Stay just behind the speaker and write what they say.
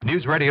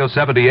News Radio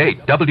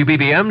 78,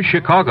 WBBM,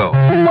 Chicago.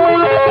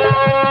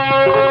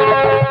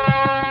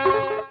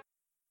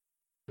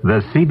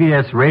 The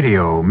CBS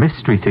Radio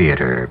Mystery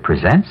Theater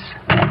presents...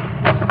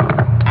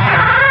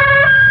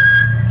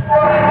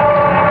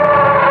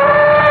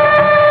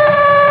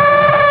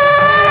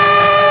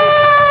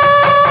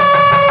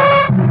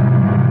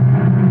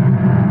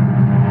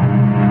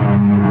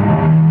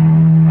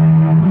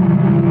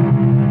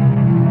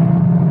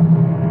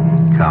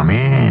 Come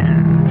in.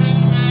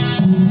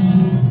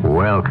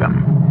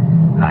 Welcome.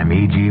 I'm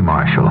E.G.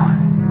 Marshall.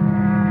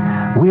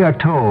 We are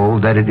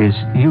told that it is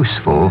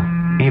useful,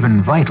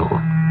 even vital,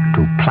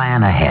 to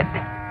plan ahead.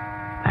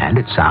 And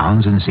it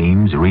sounds and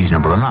seems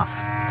reasonable enough.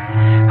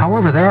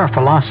 However, there are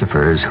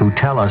philosophers who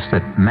tell us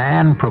that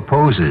man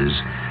proposes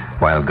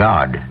while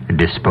God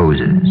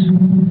disposes,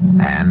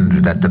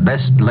 and that the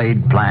best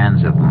laid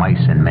plans of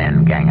mice and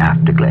men gang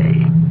after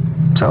gley.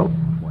 So,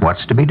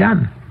 what's to be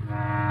done?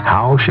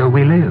 How shall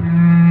we live?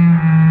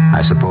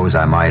 I suppose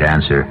I might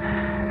answer,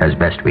 as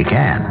best we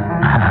can.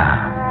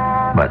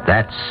 But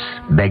that's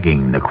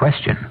begging the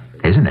question,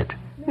 isn't it?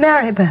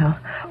 Maribel,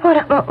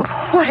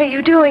 what are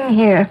you doing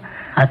here?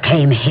 I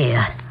came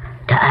here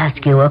to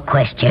ask you a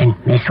question,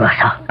 Miss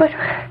Russell.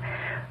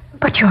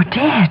 But you're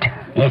dead.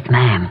 Yes,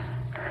 ma'am.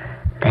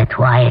 That's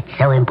why it's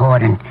so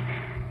important.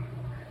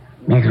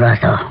 Miss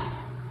Russell,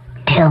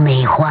 tell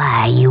me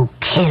why you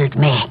killed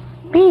me.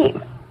 Me?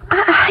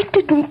 I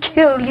didn't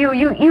kill you.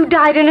 You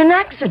died in an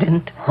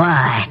accident.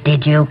 Why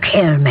did you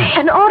kill me?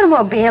 An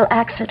automobile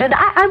accident.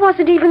 I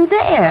wasn't even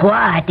there.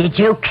 Why did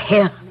you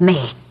kill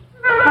me?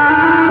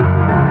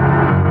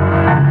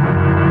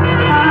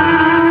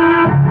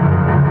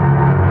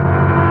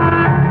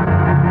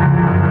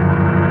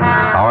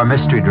 Our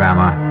mystery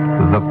drama,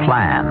 The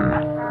Plan,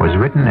 was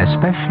written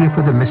especially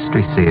for the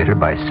Mystery Theater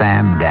by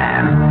Sam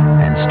Dan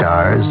and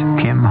stars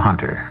Kim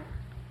Hunter.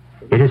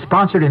 It is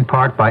sponsored in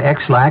part by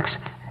X-Lax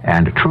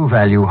and True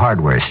Value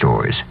Hardware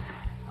Stores.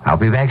 I'll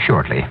be back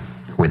shortly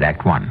with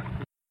Act One.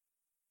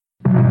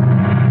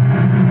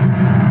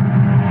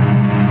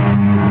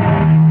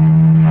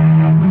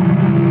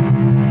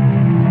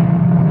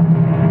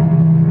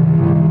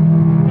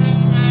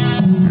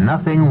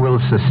 Nothing will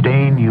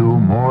sustain you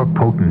more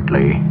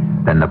potently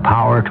than the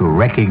power to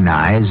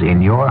recognize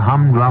in your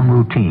humdrum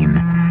routine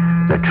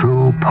the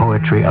true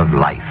poetry of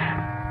life.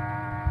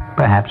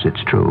 Perhaps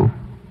it's true.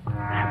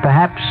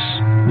 Perhaps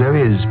there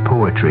is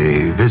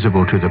poetry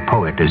visible to the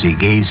poet as he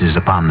gazes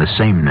upon the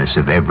sameness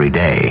of every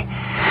day.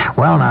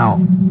 Well, now,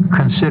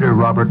 consider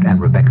Robert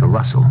and Rebecca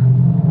Russell.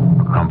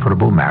 A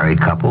comfortable married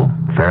couple,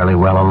 fairly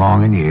well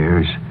along in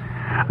years.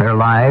 Their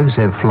lives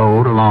have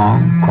flowed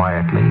along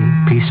quietly,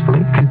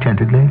 peacefully,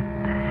 contentedly.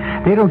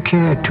 They don't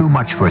care too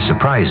much for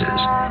surprises.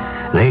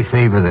 They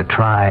favor the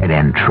tried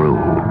and true.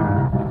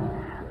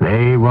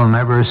 They will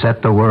never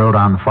set the world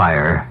on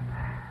fire,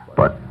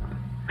 but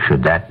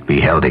should that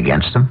be held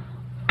against them?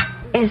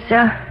 Is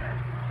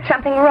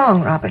something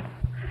wrong, Robert?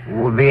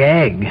 Well, the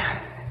egg.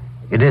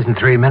 It isn't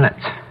 3 minutes.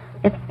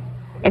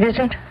 It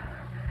isn't?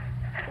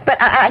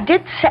 But I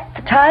did set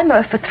the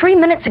timer for 3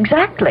 minutes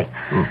exactly.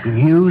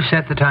 You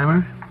set the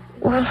timer?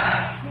 Well,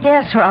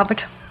 yes,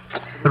 Robert.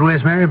 But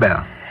where's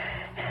Maribel?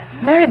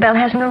 Maribel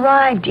hasn't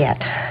arrived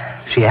yet.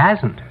 She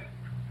hasn't?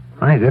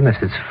 My goodness,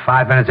 it's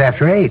 5 minutes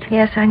after 8.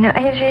 Yes, I know.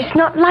 It's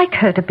not like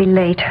her to be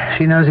late.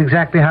 She knows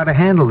exactly how to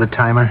handle the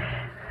timer.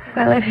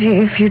 Well,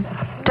 if you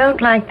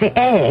don't like the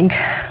egg,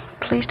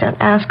 please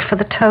don't ask for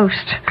the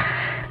toast.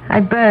 I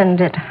burned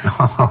it.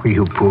 Oh,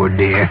 you poor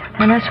dear.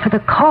 And as for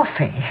the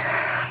coffee...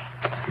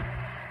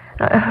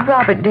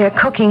 Robert, dear,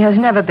 cooking has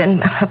never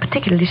been a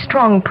particularly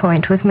strong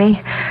point with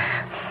me.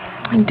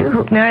 I do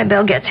hope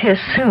Maribel gets here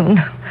soon.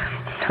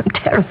 I'm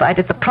terrified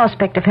at the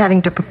prospect of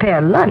having to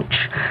prepare lunch.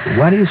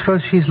 Why do you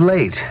suppose she's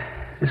late?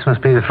 This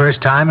must be the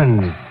first time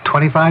in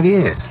 25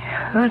 years.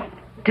 Well,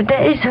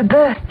 today's her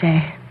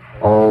birthday.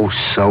 Oh,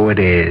 so it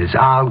is.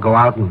 I'll go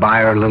out and buy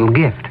her a little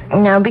gift.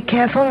 Now, be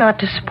careful not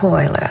to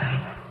spoil her.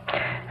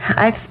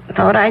 I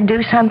thought I'd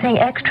do something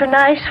extra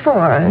nice for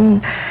her,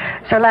 and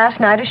so last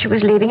night as she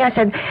was leaving, I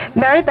said,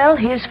 Maribel,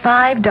 here's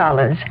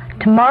 $5.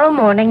 Tomorrow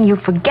morning, you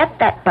forget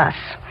that bus.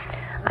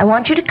 I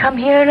want you to come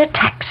here in a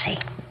taxi.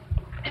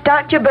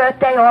 Start your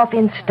birthday off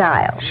in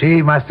style.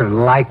 She must have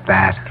liked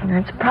that.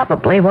 That's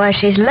probably why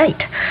she's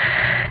late.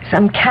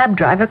 Some cab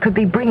driver could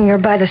be bringing her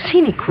by the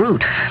scenic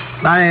route.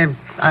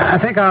 I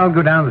think I'll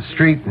go down the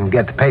street and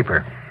get the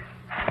paper.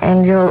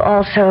 And you'll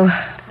also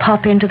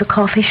pop into the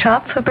coffee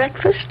shop for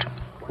breakfast?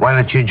 Why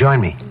don't you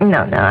join me?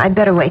 No, I'd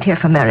better wait here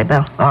for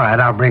Maribel. All right,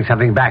 I'll bring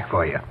something back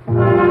for you.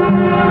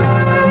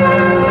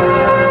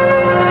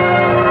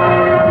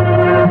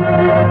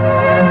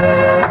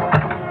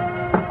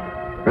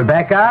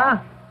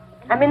 Rebecca?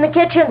 I'm in the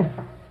kitchen.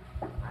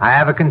 I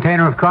have a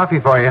container of coffee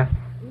for you.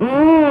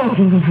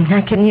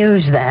 I can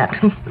use that.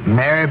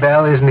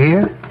 Maribel isn't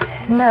here?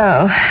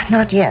 No,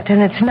 not yet,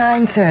 and it's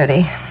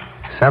 9:30.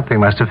 Something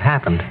must have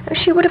happened.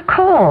 She would have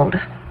called.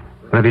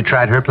 Have you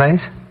tried her place?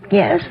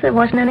 Yes, there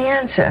wasn't any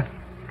answer.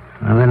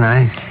 Well, then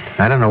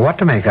I don't know what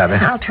to make of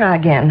it. I'll try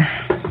again.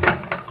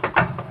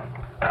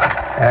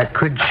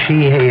 Could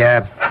she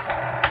have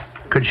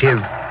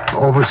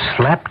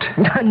overslept?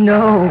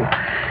 No.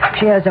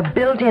 She has a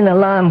built-in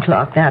alarm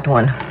clock, that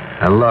one.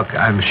 Look,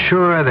 I'm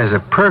sure there's a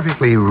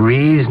perfectly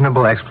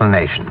reasonable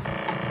explanation.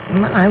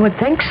 Well, I would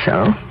think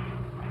so.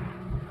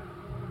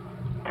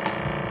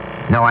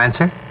 No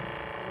answer?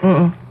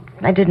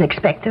 I didn't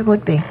expect there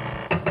would be.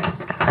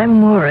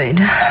 I'm worried.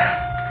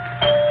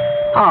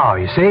 Oh,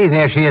 you see,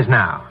 there she is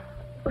now.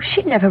 Well,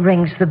 she never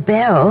rings the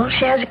bell.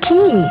 She has a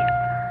key.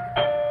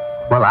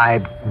 Well,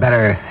 I'd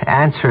better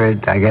answer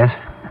it, I guess.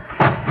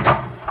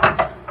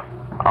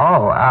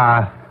 Oh,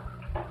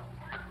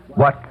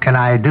 what can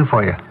I do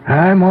for you?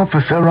 I'm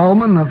Officer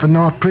Ullman of the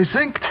North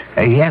Precinct.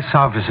 Yes,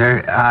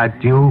 officer.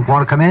 Do you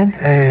want to come in?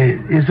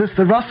 Is this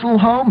the Russell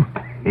home?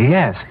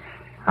 Yes.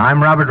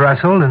 I'm Robert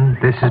Russell, and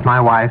this is my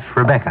wife,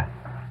 Rebecca.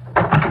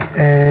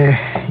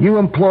 You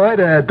employed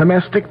a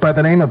domestic by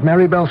the name of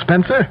Maribel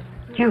Spencer?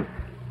 You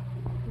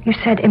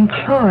said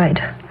employed.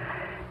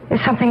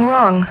 Is something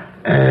wrong?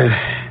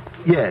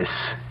 Yes.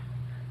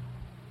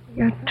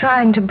 You're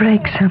trying to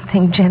break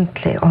something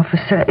gently,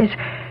 officer. Is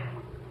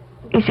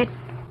it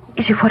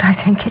what I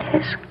think it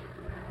is?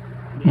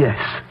 Yes.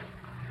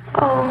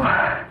 Oh.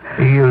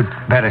 You'd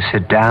better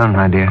sit down,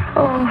 my dear.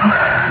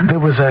 Oh. There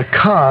was a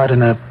card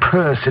in a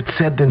purse. It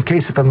said, in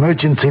case of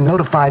emergency,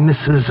 notify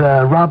Mrs.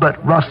 Robert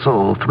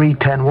Russell,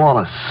 310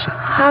 Wallace.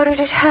 How did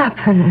it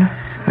happen?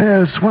 It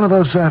was one of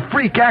those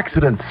freak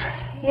accidents.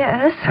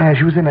 Yes?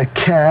 She was in a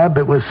cab.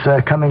 It was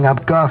coming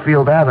up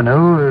Garfield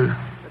Avenue.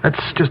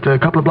 That's just a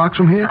couple of blocks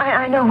from here.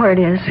 I know where it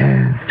is.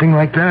 Thing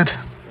like that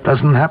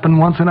doesn't happen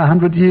once in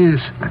 100 years.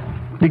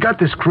 You got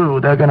this crew.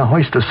 They're going to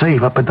hoist a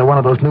safe up into one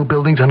of those new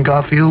buildings on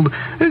Garfield.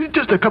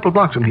 Just a couple of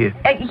blocks from here.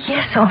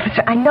 Yes,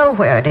 officer. I know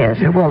where it is.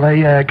 Yeah, well,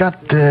 they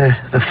got the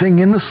thing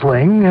in the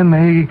sling, and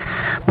the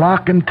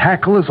block and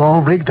tackle is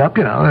all rigged up,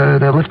 you know.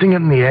 They're lifting it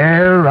in the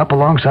air up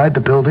alongside the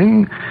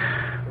building.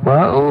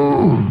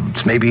 Well,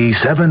 it's maybe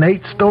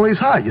 7-8 stories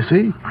high, you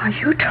see. Are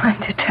you trying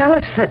to tell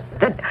us that...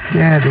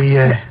 Yeah,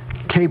 the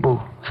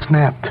cable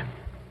snapped.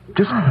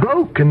 Just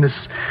broke, and this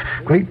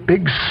great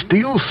big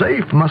steel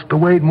safe must have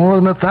weighed more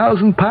than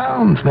 1,000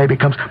 pounds. Maybe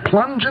comes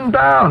plunging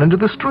down into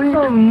the street.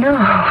 Oh, no.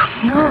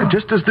 Yeah,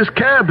 just as this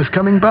cab is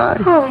coming by.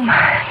 Oh,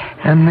 my.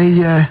 And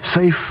the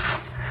safe,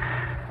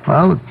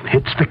 well, it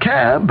hits the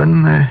cab,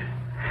 and,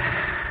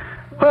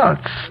 well,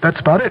 that's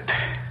about it.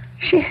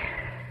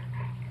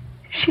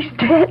 She's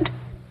dead?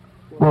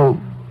 Well,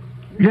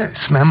 yes,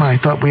 ma'am, I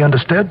thought we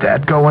understood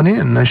that going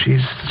in.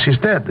 She's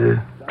dead.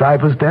 The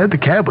driver's dead. The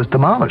cab was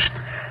demolished.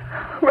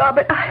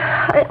 Robert,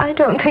 I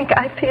don't think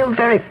I feel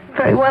very,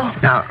 very well.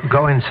 Now,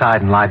 go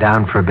inside and lie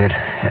down for a bit.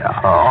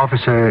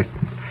 Officer,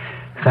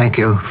 thank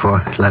you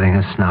for letting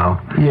us know.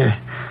 Yeah.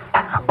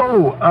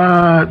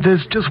 Oh,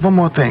 there's just one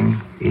more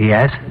thing.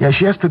 Yes? Yeah,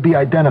 she has to be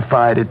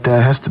identified. It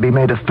has to be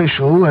made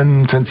official,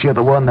 and since you're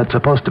the one that's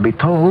supposed to be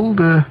told,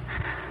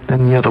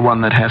 then you're the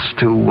one that has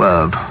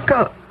to,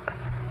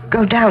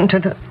 Go down to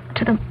the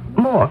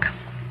morgue.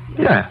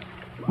 Yeah.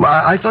 Well,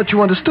 I thought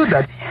you understood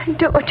that.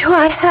 Do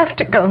I have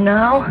to go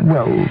now?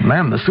 Well,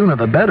 ma'am, the sooner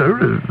the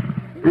better,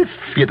 if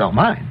you don't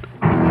mind.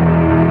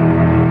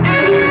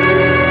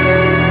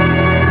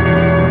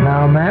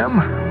 Now,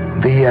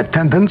 ma'am, the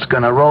attendant's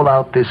gonna roll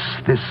out this,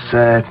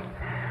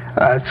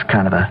 it's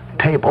kind of a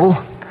table,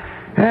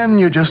 and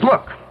you just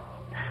look.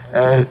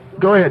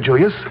 Go ahead,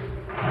 Julius.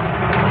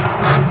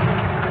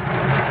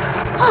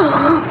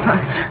 Oh.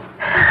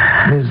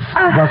 Ms.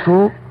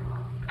 Russell?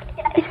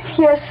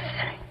 Yes.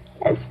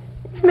 It's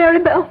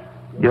Maribel.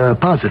 You're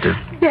positive?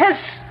 Yes.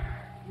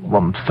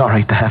 Well, I'm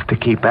sorry to have to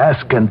keep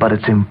asking, but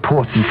it's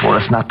important for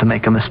us not to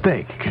make a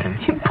mistake.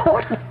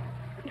 Important?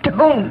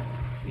 Don't.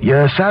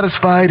 You're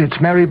satisfied it's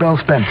Maribel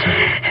Spencer?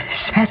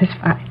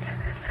 Satisfied.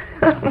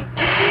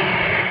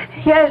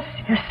 Yes,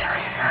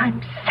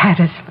 I'm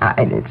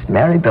satisfied it's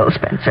Maribel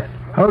Spencer.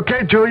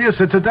 Okay, Julius,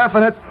 it's a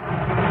definite.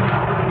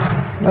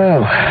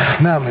 Well,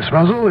 now, Miss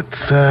Russell,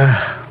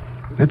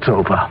 it's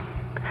over.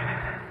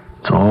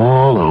 It's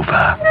all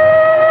over.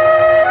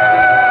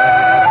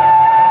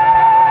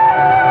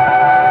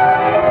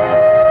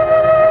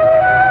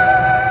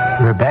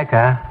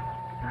 Rebecca?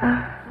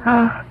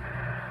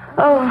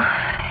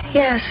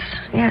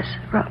 Yes,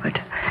 Robert.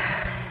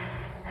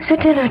 Is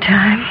it dinner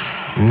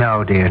time?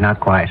 No, dear, not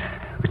quite.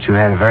 But you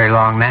had a very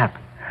long nap.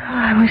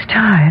 I was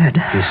tired.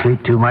 If you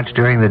sleep too much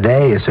during the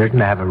day, you're certain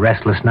to have a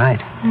restless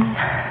night.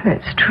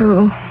 That's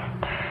true.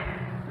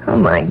 Oh,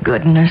 my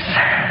goodness.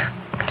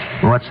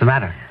 What's the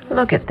matter?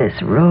 Look at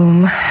this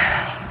room.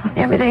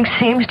 Everything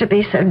seems to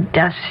be so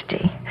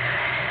dusty.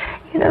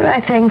 You know what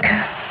I think?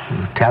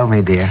 Tell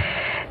me, dear.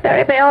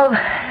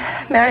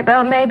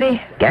 Maribel may be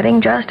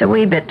getting just a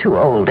wee bit too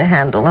old to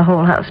handle the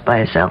whole house by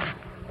herself.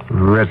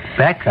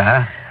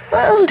 Rebecca?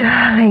 Well,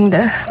 darling,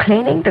 the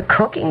cleaning, the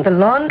cooking, the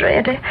laundry,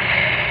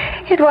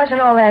 it wasn't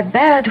all that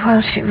bad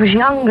while she was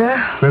younger.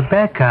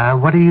 Rebecca,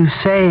 what are you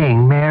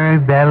saying?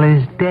 Maribel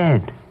is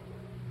dead.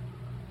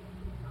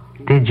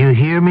 Did you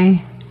hear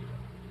me?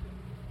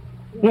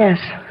 Yes.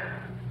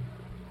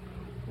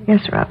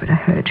 Yes, Robert, I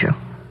heard you.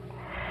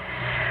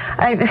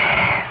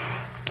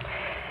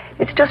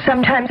 It's just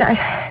sometimes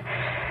I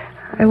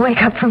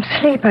wake up from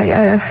sleep,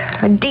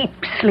 a deep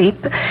sleep.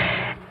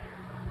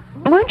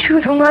 Weren't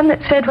you the one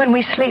that said when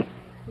we sleep,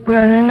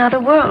 we're in another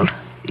world?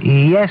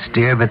 Yes,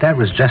 dear, but that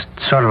was just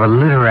sort of a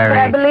literary... But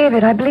I believe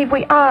it. I believe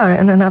we are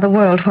in another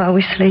world while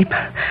we sleep.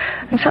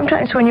 And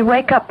sometimes when you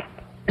wake up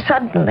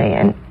suddenly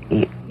and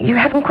you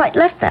haven't quite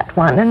left that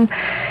one and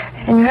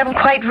you haven't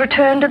quite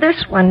returned to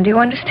this one. Do you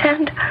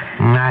understand?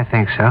 I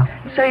think so.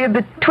 So you're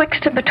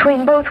betwixt and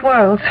between both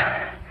worlds.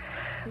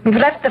 You've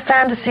left the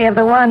fantasy of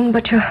the one,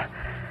 but you're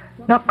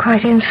not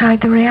quite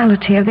inside the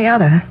reality of the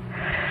other.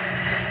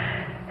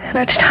 And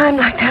at a time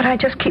like that, I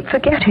just keep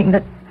forgetting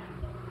that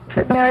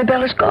Mary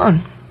Bell is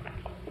gone.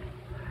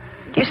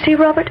 Do you see,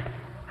 Robert?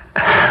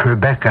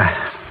 Rebecca,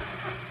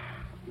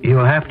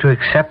 you'll have to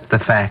accept the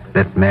fact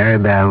that Mary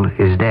Bell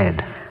is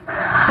dead.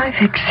 I've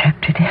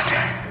accepted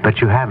it. But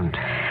you haven't.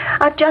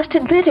 I've just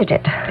admitted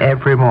it.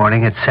 Every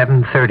morning at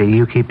 7:30,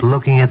 you keep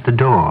looking at the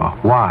door.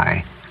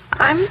 Why?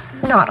 I'm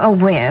not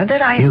aware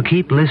that I... You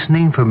keep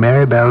listening for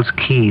Mary Bell's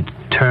key to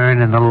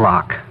turn in the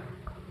lock.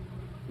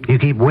 You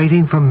keep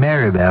waiting for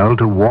Mary Bell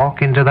to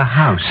walk into the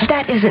house.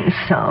 That isn't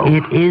so.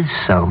 It is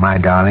so, my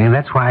darling.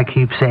 That's why I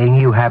keep saying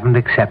you haven't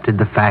accepted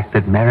the fact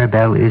that Mary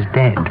Bell is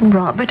dead.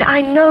 Robert,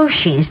 I know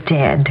she's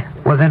dead.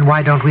 Well, then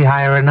why don't we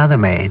hire another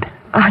maid?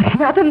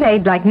 Another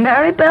maid like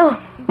Mary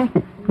Bell?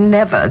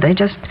 Never. They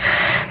just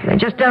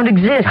don't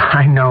exist.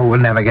 I know we'll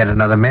never get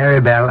another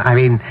Mary Bell. I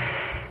mean,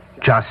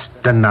 just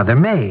another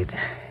maid.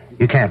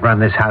 You can't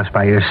run this house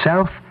by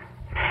yourself.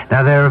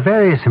 Now, there are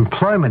various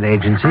employment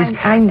agencies.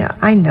 I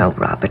know,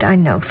 Robert, I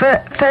know.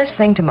 First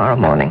thing tomorrow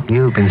morning.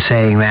 You've been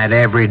saying that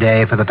every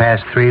day for the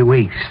past 3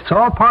 weeks. It's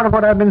all part of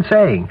what I've been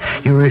saying.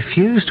 You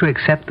refuse to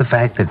accept the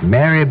fact that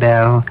Mary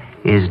Bell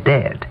is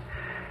dead.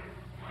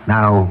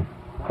 Now,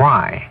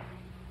 why?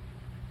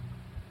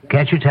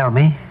 Can't you tell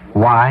me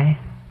why?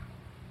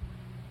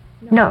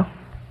 No.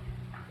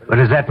 But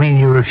does that mean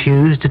you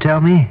refuse to tell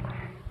me?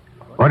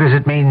 Or does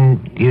it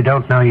mean you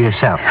don't know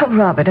yourself? Oh,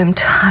 Robert, I'm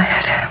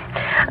tired.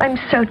 I'm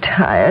so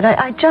tired.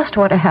 I just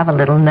want to have a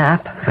little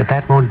nap. But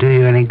that won't do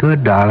you any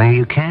good, darling.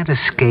 You can't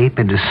escape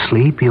into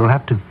sleep. You'll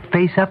have to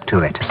face up to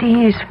it.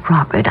 Please,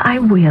 Robert, I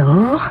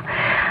will.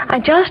 I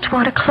just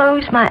want to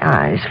close my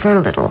eyes for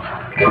a little.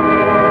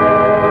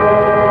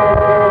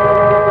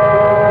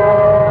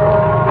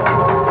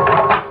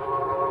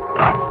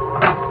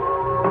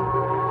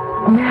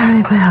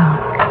 Mary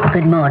Bell.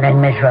 Good morning,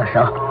 Miss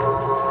Russell.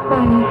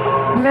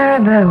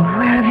 Mary Bell,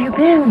 where have you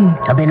been?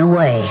 I've been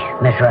away,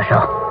 Miss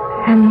Russell.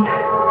 And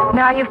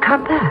now you've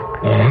come back?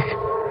 Yes,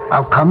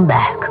 I'll come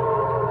back.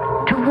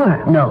 To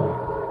work?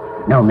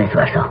 No, Miss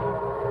Russell.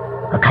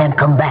 I can't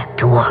come back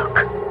to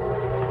work.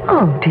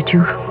 Oh, did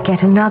you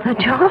get another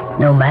job?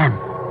 No, ma'am.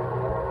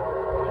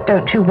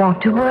 Don't you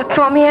want to work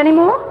for me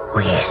anymore? Oh,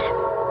 yes,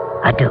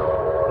 I do.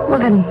 Well,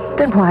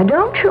 then why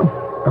don't you?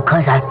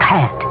 Because I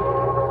can't.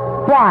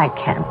 Why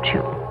can't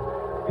you?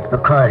 It's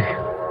because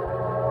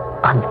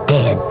I'm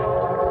dead.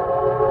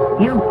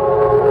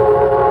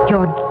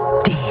 You're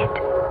dead.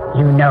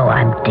 You know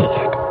I'm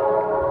dead.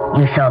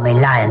 You saw me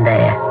lying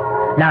there,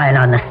 lying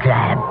on the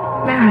slab.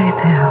 Mary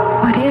Bell,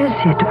 what is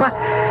it?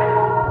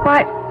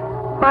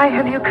 Why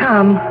have you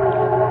come?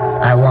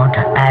 I want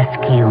to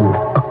ask you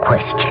a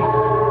question.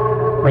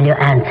 Will you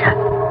answer?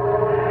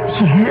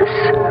 Yes?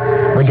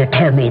 Will you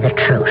tell me the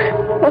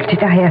truth? Well,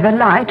 did I ever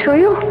lie to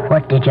you?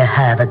 What did you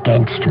have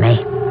against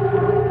me?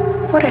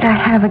 What did I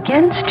have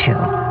against you?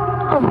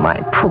 Oh,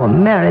 my poor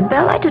Mary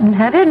Bell, I didn't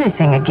have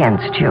anything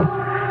against you.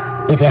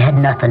 If you had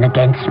nothing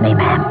against me,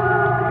 ma'am,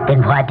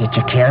 then why did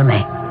you kill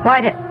me?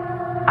 Why did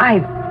I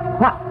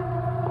what?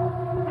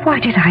 Why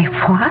did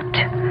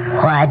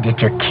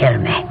you kill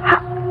me?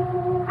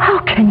 How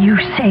can you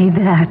say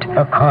that?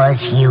 Because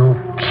you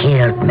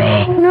killed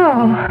me.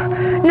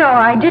 No,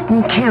 I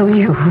didn't kill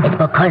you. It's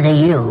because of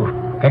you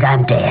that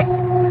I'm dead.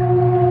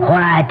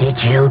 Why did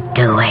you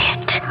do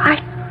it? I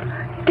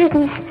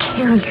didn't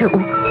kill you.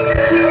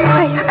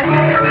 I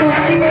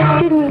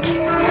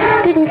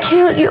didn't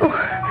kill you.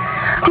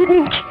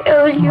 Didn't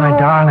kill you. My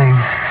darling.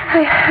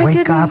 I wake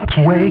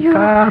didn't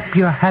up.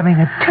 You're having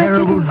a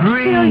terrible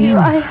dream.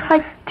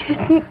 I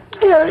didn't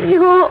kill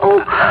you.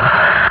 Oh.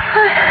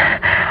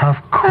 Of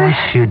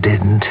course you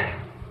didn't.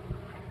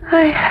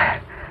 I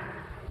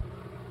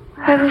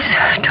was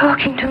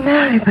talking to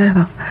Mary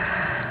Bell.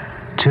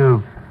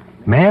 To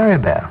Mary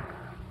Bell?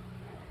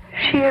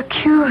 She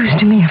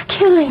accused me of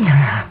killing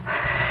her.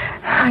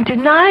 I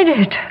denied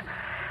it.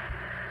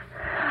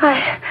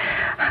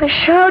 I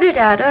shouted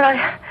at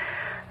her.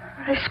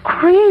 I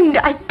screamed.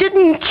 I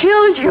didn't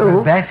kill you.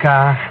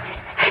 Rebecca.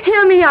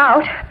 Hear me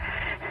out.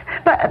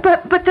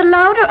 But the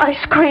louder I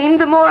screamed,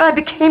 the more I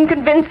became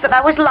convinced that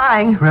I was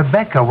lying.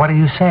 Rebecca, what are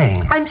you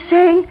saying? I'm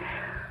saying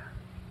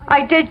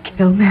I did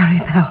kill Mary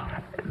Bell.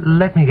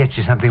 Let me get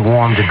you something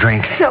warm to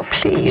drink. No,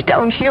 please,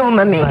 don't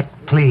humor me. But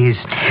please.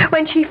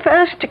 When she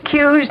first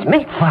accused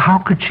me... Well, how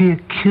could she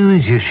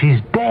accuse you?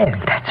 She's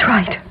dead. That's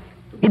right.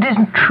 It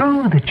isn't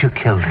true that you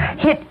killed her.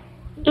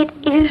 It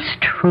is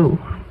true.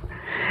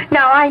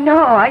 Now I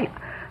know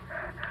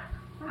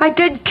I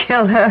did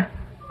kill her.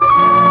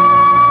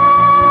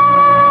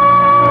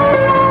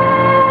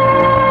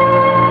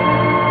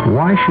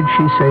 Why should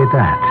she say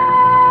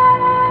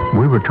that?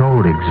 We were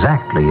told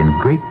exactly in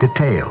great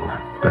detail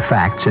the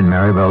facts in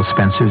Maribel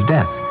Spencer's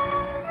death,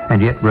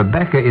 and yet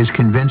Rebecca is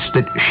convinced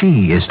that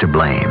she is to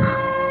blame.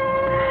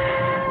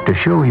 To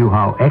show you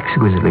how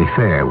exquisitely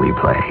fair we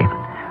play,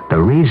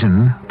 the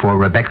reason for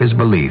Rebecca's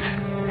belief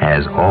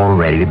has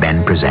already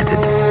been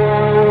presented.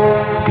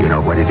 Do you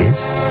know what it is?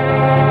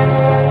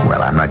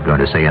 Well, I'm not going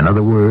to say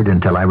another word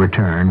until I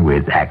return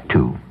with Act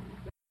Two.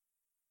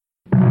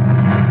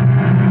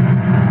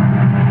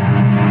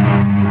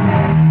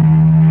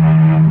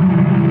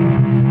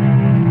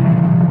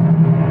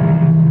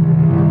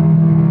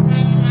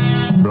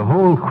 The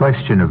whole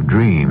question of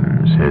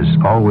dreams has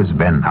always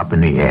been up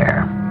in the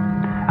air.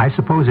 I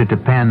suppose it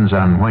depends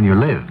on when you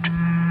lived.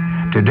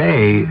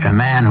 Today, a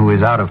man who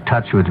is out of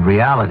touch with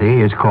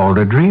reality is called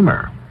a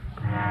dreamer.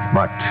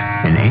 But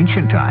in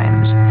ancient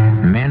times,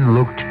 men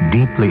looked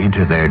deeply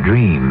into their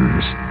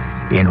dreams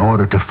in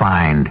order to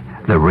find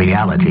the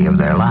reality of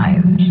their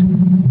lives.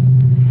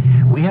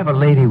 We have a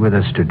lady with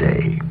us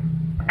today,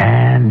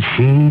 and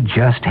she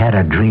just had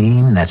a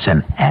dream that's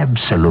an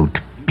absolute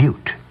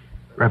beaut.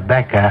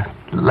 Rebecca,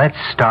 let's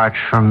start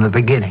from the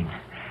beginning.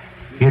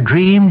 You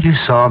dreamed you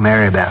saw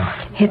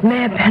Maribel. It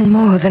may have been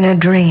more than a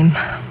dream.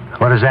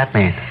 What does that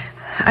mean?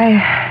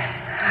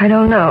 I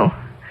don't know.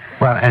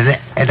 Well,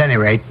 at any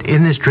rate,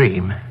 in this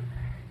dream,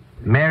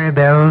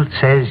 Maribel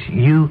says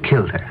you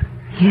killed her.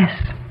 Yes.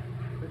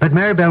 But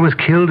Maribel was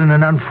killed in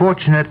an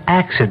unfortunate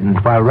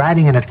accident while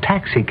riding in a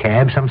taxi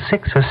cab some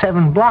 6 or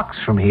 7 blocks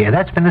from here.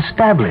 That's been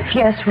established.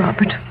 Yes,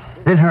 Robert.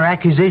 Then her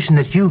accusation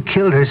that you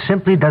killed her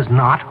simply does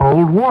not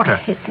hold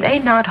water. It may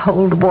not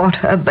hold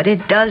water, but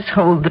it does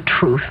hold the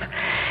truth.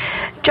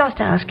 Just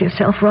ask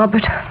yourself,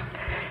 Robert,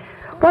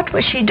 what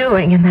was she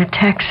doing in that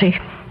taxi?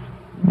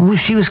 Well,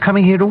 she was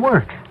coming here to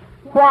work.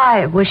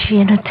 Why was she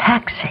in a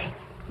taxi?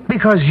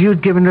 Because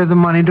you'd given her the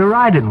money to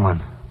ride in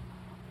one.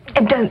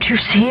 And don't you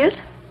see it?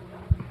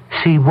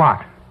 See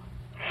what?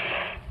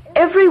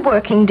 Every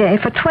working day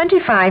for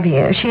 25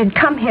 years, she had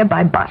come here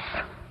by bus.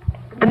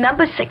 The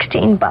number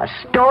 16 bus,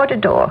 door to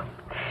door.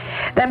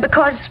 Then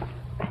because,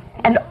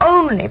 and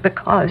only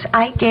because,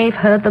 I gave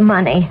her the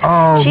money.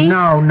 Oh,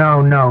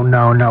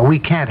 no. We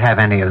can't have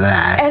any of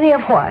that. Any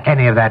of what?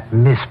 Any of that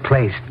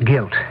misplaced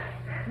guilt.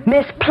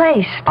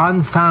 Misplaced.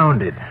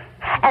 Unfounded.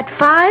 At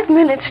 5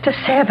 minutes to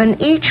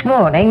 7 each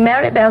morning,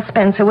 Maribel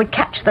Spencer would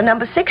catch the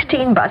number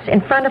 16 bus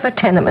in front of her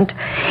tenement.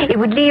 It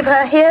would leave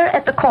her here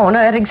at the corner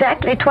at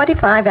exactly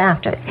 25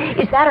 after.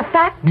 Is that a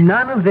fact?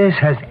 None of this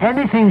has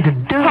anything to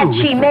do Had with...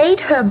 she made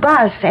her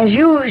bus as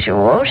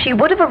usual, she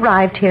would have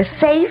arrived here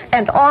safe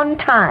and on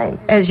time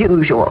as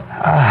usual.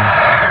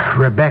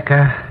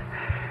 Rebecca,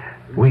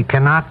 we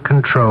cannot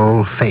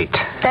control fate.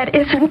 That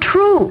isn't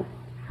true.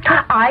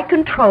 I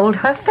controlled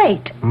her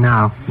fate.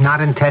 No, not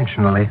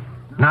intentionally.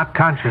 Not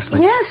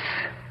consciously. Yes,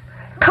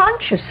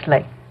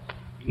 consciously.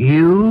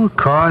 You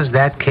caused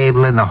that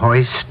cable in the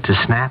hoist to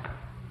snap?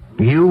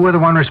 You were the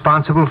one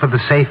responsible for the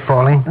safe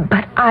falling?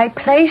 But I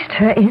placed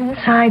her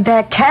inside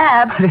that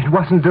cab. But it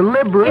wasn't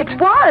deliberate. It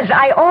was.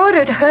 I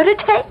ordered her to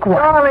take one.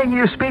 Darling,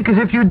 you speak as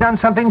if you'd done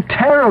something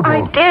terrible.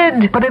 I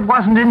did. But it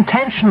wasn't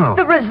intentional.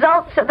 The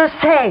results are the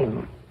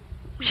same.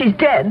 She's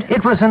dead.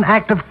 It was an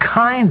act of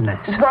kindness.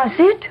 Was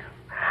it?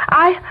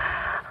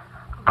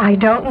 I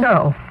don't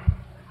know.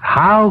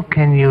 How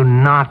can you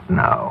not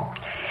know?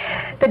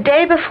 The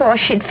day before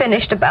she'd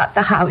finished about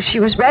the house, she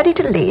was ready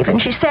to leave, and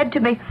she said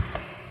to me...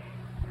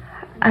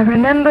 I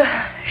remember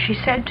she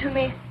said to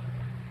me...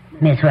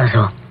 Miss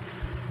Russell.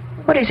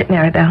 What is it,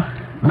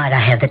 Maribel? Might I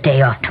have the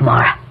day off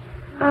tomorrow?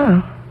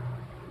 Oh.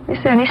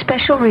 Is there any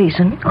special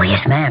reason? Oh,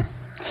 yes, ma'am.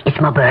 It's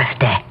my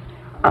birthday.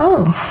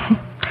 Oh.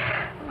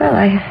 Well,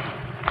 I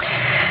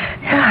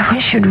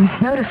wish you'd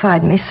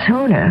notified me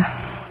sooner.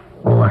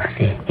 Oh,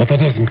 if it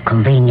isn't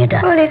convenient,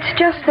 Well, it's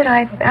just that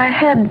I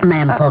had...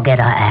 Ma'am, forget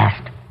I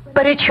asked.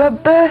 But it's your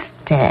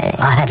birthday.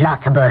 I had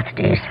lots of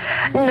birthdays.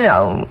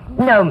 No,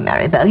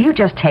 Maribel, you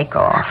just take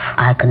off.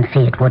 I can see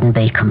it wouldn't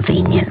be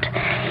convenient.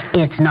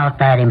 It's not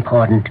that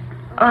important.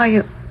 Are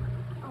you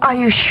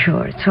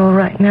sure it's all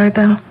right,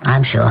 Maribel?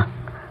 I'm sure.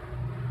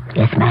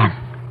 Yes, ma'am.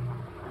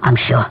 I'm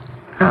sure.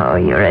 Oh,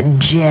 you're a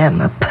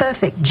gem, a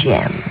perfect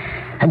gem.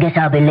 I guess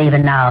I'll be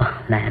leaving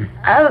now, ma'am.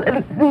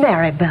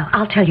 Maribel,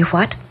 I'll tell you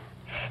what.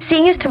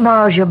 Seeing as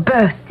tomorrow's your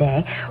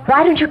birthday,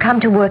 why don't you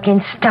come to work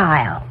in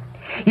style?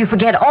 You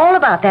forget all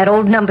about that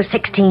old number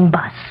 16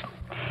 bus.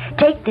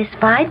 Take this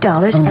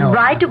 $5 and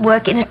ride to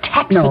work in a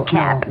taxi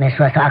cab. No, Miss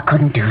Russell, I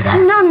couldn't do that.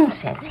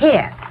 Nonsense.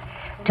 Here.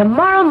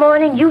 Tomorrow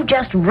morning, you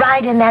just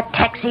ride in that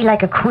taxi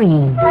like a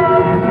queen.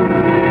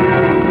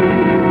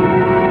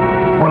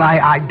 Well,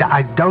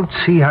 I don't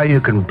see how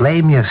you can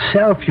blame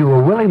yourself. You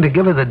were willing to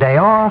give her the day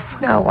off.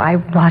 No, I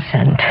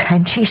wasn't.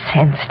 And she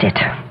sensed it.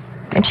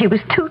 And she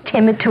was too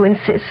timid to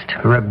insist.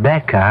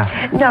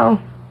 Rebecca. No.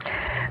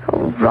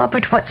 Oh,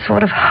 Robert, what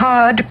sort of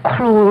hard,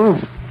 cruel,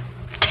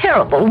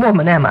 terrible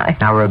woman, am I?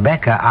 Now,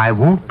 Rebecca, I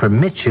won't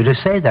permit you to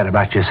say that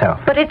about yourself.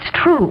 But it's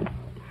true.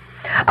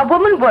 A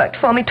woman worked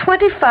for me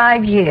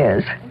 25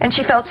 years, and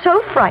she felt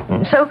so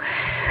frightened, so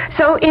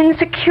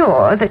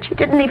insecure that she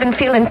didn't even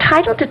feel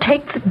entitled to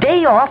take the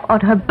day off on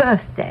her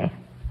birthday.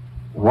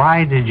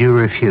 Why did you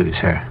refuse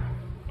her?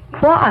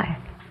 Why?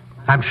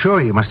 I'm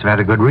sure you must have had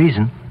a good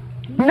reason.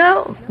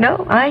 No,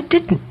 I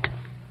didn't.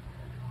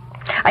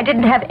 I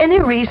didn't have any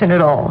reason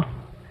at all.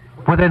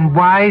 Well, then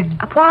why...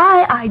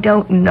 Why, I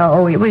don't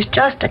know. It was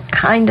just a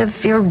kind of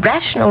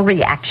irrational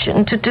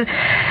reaction to...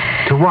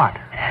 To what?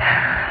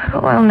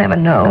 Oh, I'll never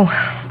know.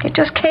 It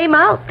just came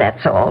out,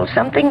 that's all.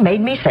 Something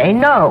made me say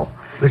no.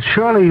 But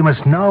surely you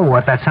must know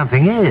what that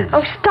something is.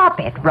 Oh, stop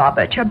it,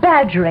 Robert. You're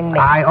badgering me.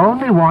 I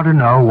only want to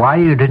know why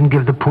you didn't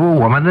give the poor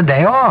woman the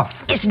day off.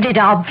 Isn't it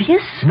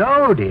obvious?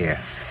 No, dear.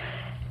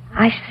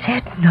 I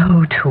said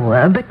no to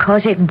her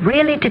because it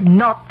really did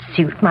not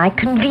suit my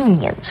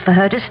convenience for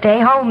her to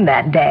stay home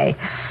that day.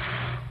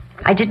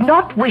 I did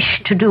not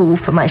wish to do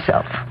for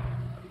myself.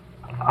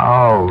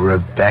 Oh,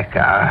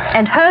 Rebecca.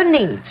 And her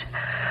needs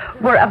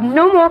were of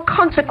no more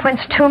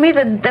consequence to me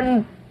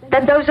than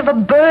those of a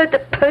bird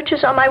that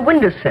perches on my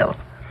windowsill.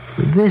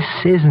 This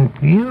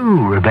isn't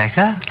you,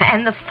 Rebecca.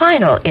 And the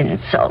final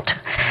insult,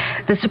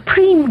 the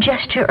supreme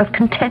gesture of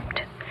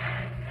contempt.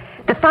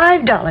 The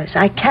 $5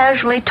 I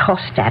casually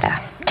tossed at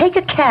her. Take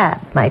a cab,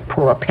 my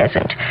poor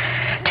peasant.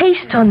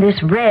 Taste on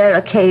this rare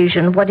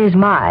occasion what is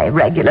my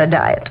regular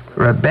diet.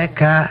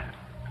 Rebecca,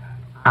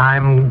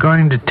 I'm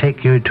going to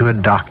take you to a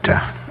doctor.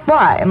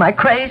 Why? Am I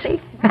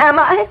crazy? Am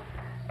I?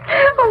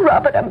 Oh,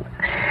 Robert, I'm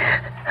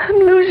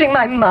losing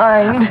my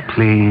mind.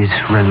 Please,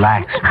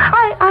 relax now.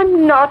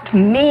 I'm not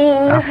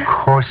mean. Of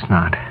course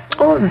not.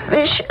 Or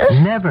vicious.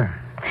 Never.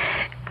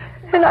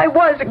 And I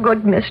was a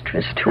good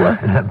mistress to her.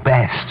 The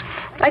best.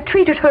 I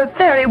treated her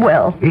very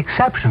well.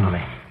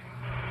 Exceptionally.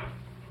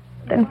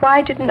 Then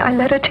why didn't I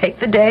let her take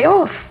the day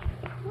off?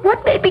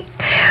 What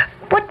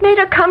made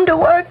her come to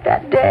work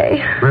that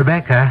day?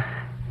 Rebecca,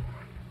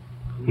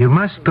 you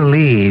must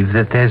believe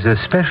that there's a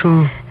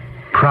special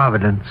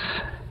providence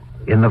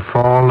in the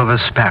fall of a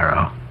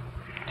sparrow.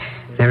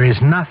 There is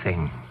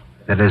nothing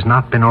that has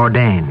not been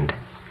ordained.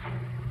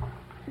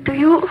 Do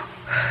you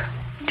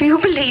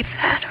believe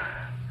that?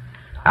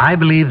 I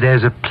believe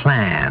there's a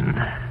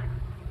plan.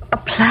 A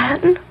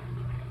plan?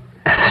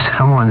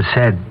 Someone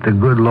said the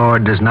good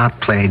Lord does not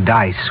play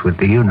dice with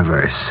the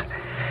universe.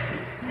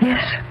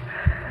 Yes.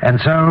 And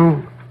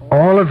so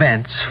all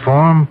events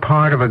form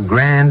part of a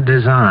grand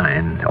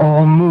design.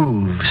 All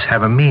moves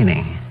have a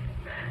meaning.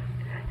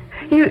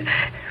 You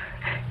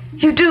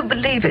do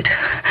believe it.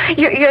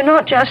 You're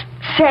not just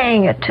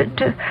saying it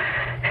to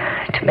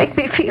make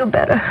me feel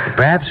better.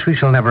 Perhaps we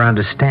shall never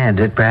understand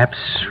it. Perhaps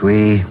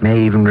we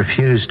may even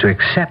refuse to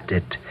accept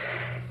it.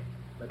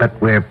 But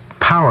we're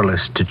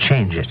powerless to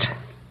change it.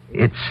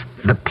 It's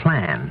the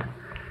plan.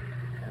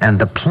 And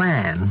the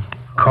plan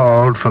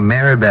called for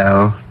Mary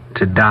Bell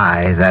to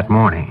die that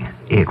morning.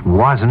 It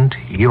wasn't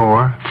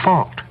your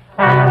fault.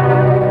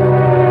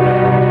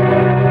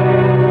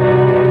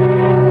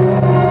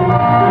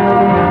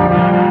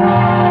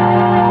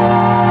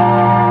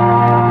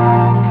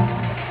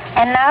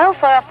 And now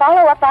for a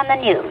follow-up on the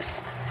news.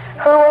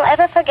 Who will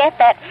ever forget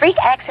that freak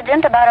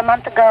accident about a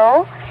month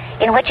ago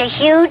in which a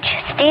huge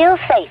steel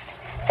safe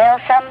fell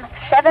some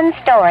 7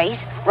 stories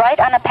right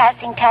on a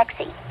passing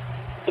taxi?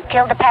 It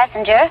killed the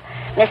passenger,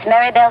 Miss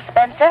Mary Bell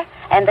Spencer,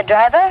 and the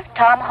driver,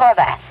 Tom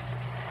Horvath.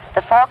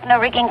 The Faulkner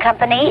Rigging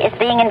Company is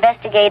being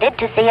investigated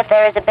to see if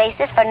there is a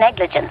basis for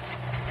negligence.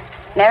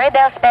 Mary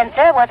Bell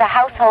Spencer was a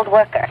household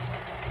worker.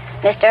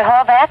 Mr.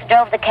 Horvath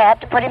drove the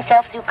cab to put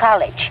himself through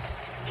college.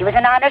 He was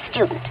an honor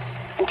student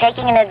and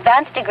taking an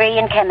advanced degree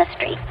in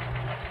chemistry.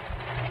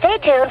 Stay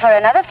tuned for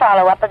another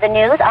follow-up of the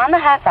news on the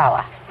half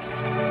hour.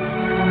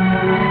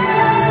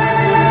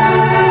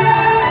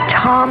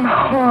 Tom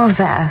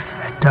Horvath.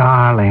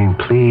 Darling,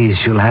 please,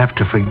 you'll have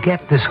to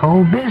forget this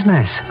whole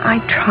business. I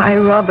try,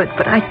 Robert,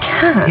 but I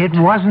can't. It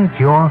wasn't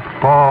your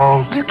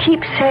fault. You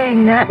keep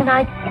saying that, and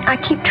I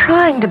keep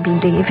trying to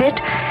believe it.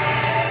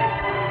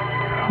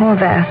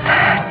 Horvath.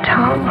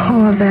 Tom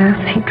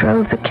Horvath. He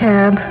drove the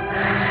cab.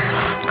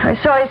 I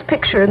saw his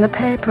picture in the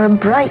paper. A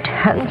bright,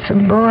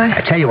 handsome boy.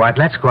 I tell you what,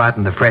 let's go out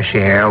in the fresh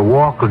air. A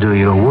walk will do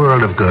you a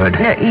world of good.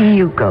 No,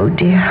 you go,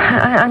 dear.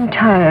 I'm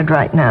tired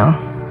right now.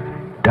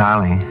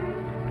 Darling,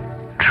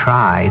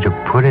 try to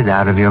put it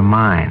out of your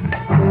mind.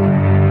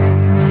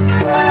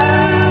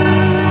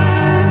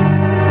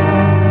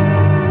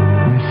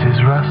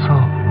 Mrs.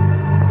 Russell.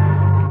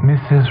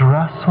 Mrs.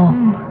 Russell.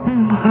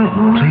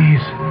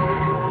 Please.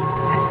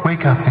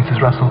 Wake up,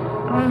 Mrs. Russell.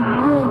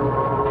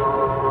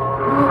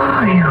 Who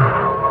are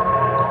you?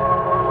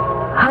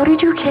 How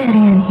did you get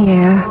in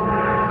here?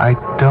 I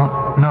don't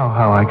know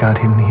how I got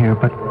in here,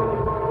 but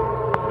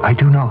I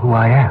do know who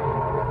I am.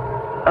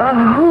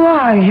 Who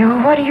are you?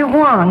 What do you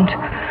want?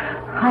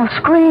 I'll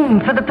scream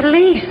for the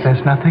police.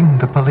 There's nothing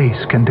the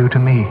police can do to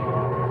me.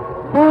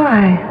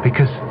 Why?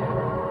 Because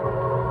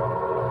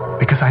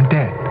I'm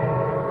dead.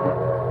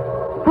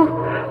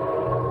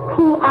 Who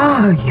Who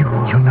are you?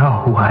 You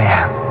know who I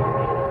am.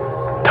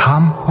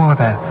 Tom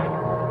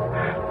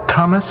Horvath.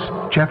 Thomas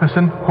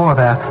Jefferson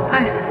Horvath.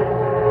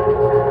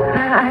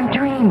 I'm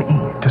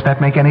dreaming. Does that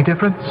make any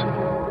difference?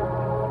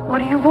 What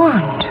do you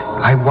want?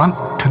 I want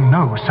to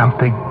know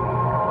something.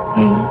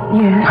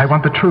 Yes? I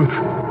want the truth.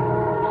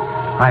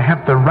 I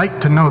have the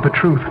right to know the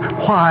truth.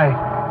 Why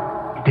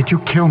did you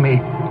kill me?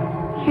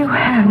 You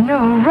have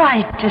no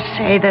right to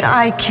say that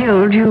I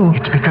killed you.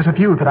 It's because of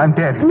you that I'm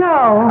dead.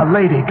 No. A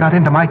lady got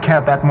into my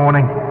cab that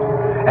morning.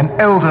 An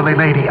elderly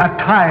lady. A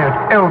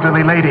tired,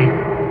 elderly lady.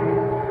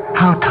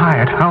 How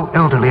tired, how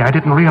elderly, I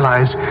didn't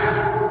realize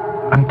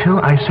until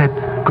I said,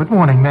 "Good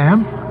morning,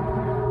 ma'am."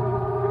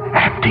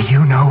 And do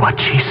you know what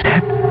she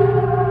said?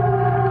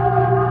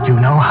 You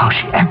know how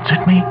she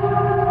answered me?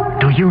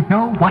 Do you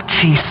know what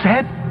she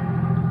said?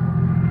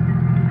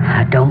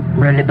 I don't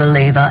really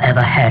believe I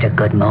ever had a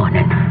good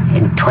morning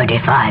in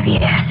 25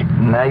 years.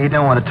 Now, you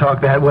don't want to talk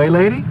that way,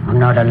 lady? I'm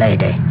not a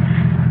lady.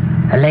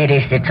 A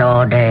lady sits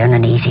all day in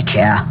an easy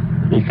chair,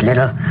 eats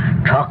little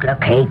chocolate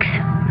cakes,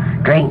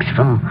 drinks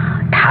from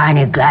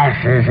tiny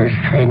glasses as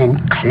thin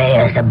and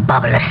clear as a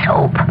bubble of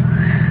soap.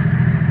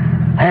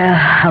 Well,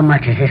 how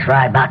much is this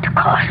ride about to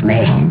cost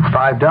me?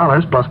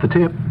 $5 plus the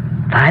tip.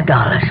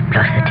 $5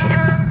 plus the tip.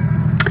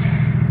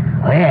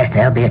 Oh, yes,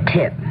 there'll be a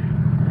tip.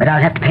 But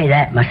I'll have to pay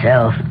that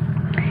myself.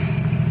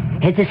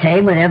 It's the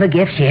same with every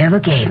gift she ever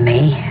gave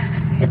me.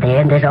 At the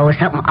end, there's always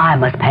something I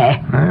must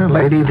pay. Well,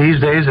 lady, these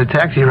days a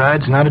taxi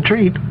ride's not a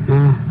treat.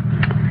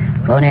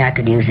 If only I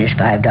could use this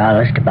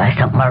 $5 to buy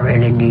something I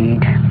really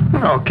need.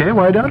 Okay,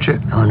 why don't you?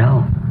 Oh,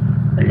 no.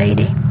 A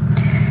lady.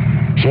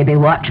 She'll be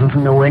watching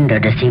from the window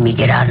to see me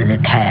get out of the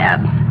cab.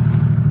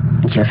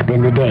 And she'll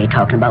spend the day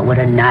talking about what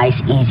a nice,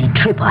 easy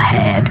trip I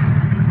had.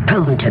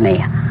 Proving to me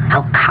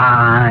how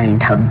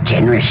kind, how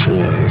generous she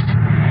is.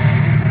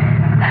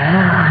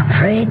 I'm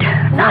afraid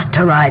not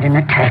to ride in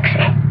a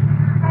taxi.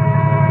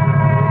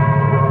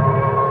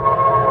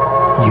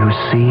 You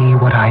see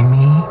what I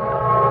mean?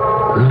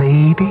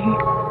 Lady?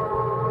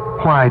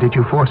 Why did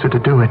you force her to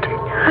do it?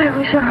 I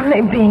was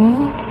only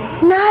being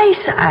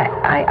nice.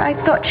 I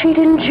thought she'd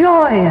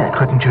enjoy it.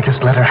 Couldn't you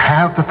just let her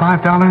have the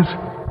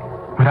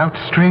 $5? Without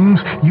strings,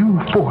 you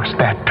forced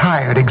that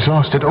tired,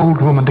 exhausted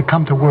old woman to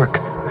come to work,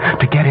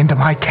 to get into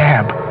my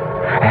cab.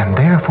 And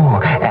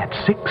therefore, at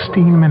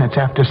 16 minutes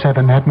after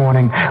 7 that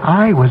morning,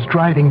 I was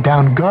driving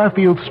down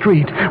Garfield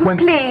Street when...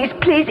 Please,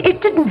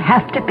 it didn't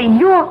have to be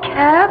your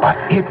cab. But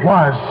it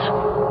was.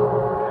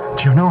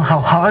 Do you know how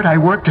hard I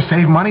worked to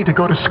save money to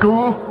go to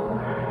school?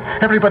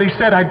 Everybody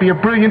said I'd be a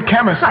brilliant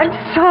chemist. I'm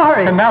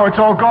sorry. And now it's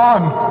all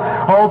gone.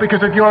 All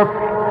because of your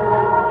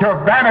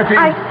vanity.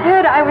 I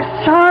said I was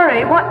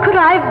sorry. What could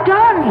I have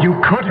done? You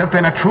could have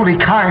been a truly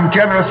kind,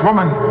 generous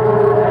woman.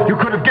 You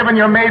could have given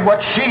your maid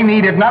what she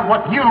needed, not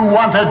what you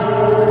wanted.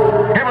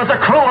 It was a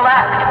cruel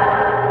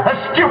act.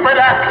 A stupid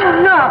act.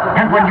 No.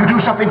 And when you do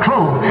something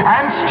cruel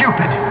and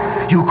stupid,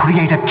 you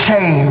create a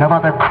chain of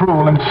other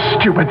cruel and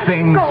stupid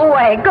things. Go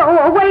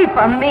away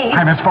from me.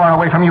 I'm as far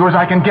away from you as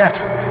I can get.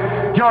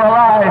 You're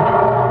alive.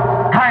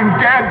 I'm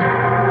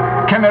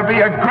dead. Can there be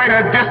a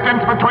greater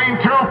distance between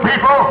two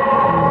people?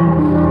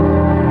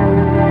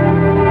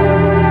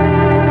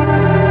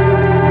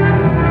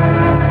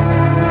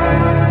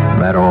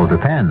 That all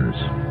depends.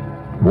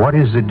 What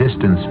is the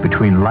distance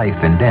between life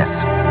and death?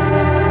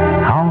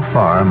 How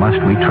far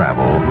must we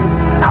travel?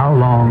 How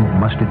long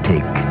must it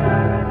take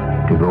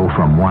to go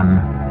from one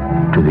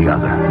to the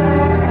other?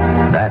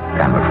 That,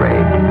 I'm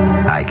afraid,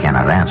 I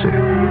cannot answer.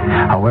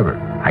 However,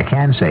 I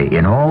can say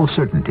in all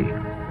certainty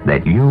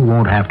that you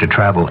won't have to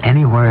travel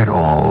anywhere at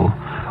all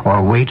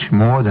or wait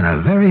more than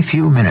a very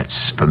few minutes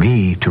for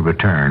me to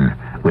return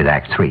with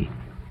Act 3.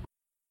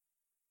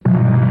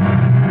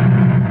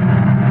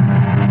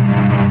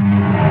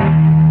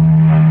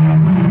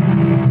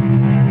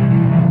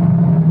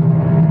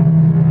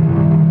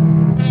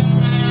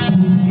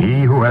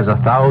 He who has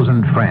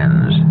 1,000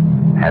 friends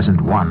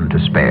hasn't one to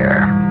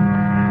spare,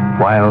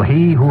 while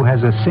he who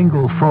has a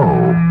single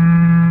foe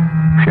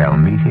shall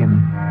meet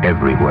him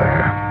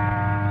everywhere.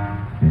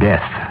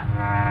 Death,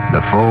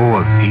 the foe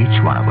of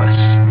each one of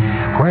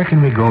us. Where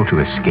can we go to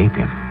escape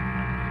him?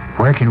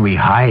 Where can we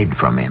hide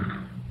from him?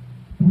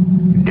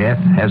 Death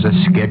has a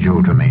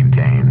schedule to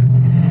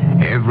maintain.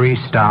 Every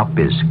stop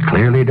is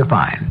clearly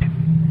defined.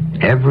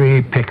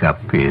 Every pickup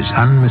is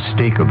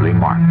unmistakably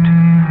marked.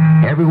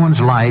 Everyone's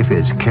life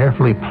is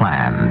carefully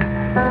planned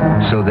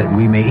so that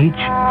we may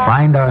each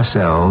find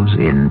ourselves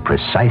in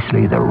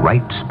precisely the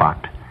right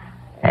spot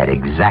at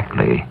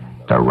exactly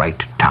the right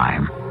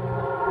time.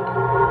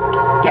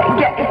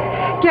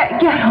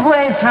 Get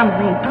away from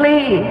me,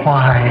 please.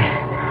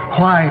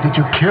 Why did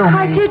you kill me?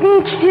 I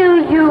didn't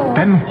kill you.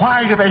 Then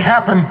why do they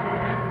happen?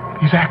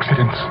 These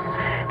accidents.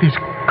 These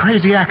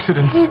crazy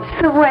accidents.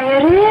 It's the way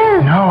it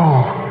is.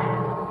 No.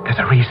 There's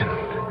a reason.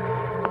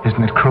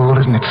 Isn't it cruel?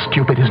 Isn't it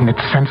stupid? Isn't it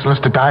senseless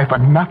to die for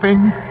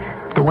nothing?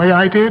 The way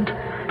I did?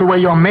 the way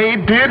your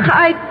maid did?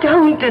 I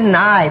don't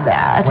deny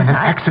that. When an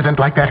accident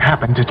like that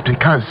happens, it's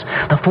because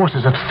the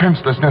forces of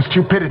senselessness,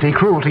 stupidity,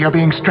 cruelty are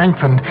being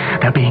strengthened.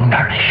 They're being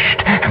nourished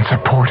and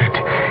supported.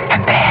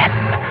 And then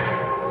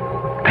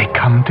they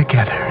come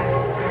together.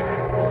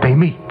 They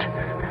meet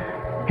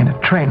in a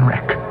train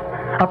wreck,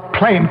 a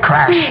plane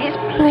crash.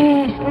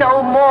 Please,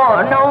 no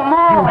more.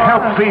 You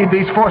helped feed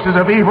these forces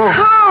of evil.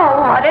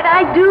 How? What did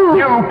I do?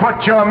 You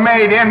put your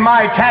maid in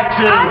my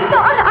taxi. I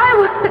thought I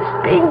was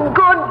being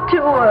good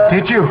to her.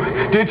 Did you?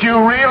 Did you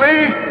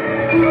really?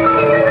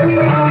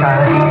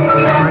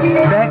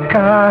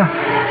 Rebecca.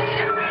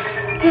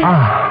 Yes.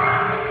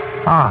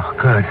 Oh,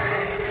 good.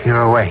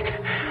 You're awake.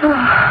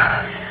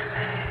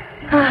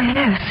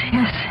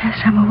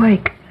 Yes, I'm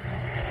awake.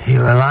 You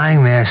were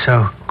lying there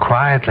so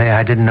quietly,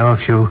 I didn't know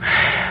if you...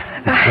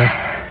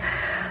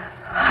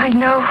 I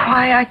know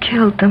why I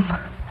killed them.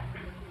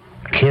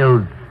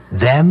 Killed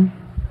them?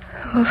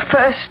 Well,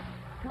 first,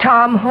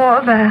 Tom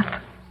Horvath,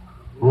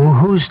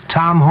 Who's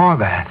Tom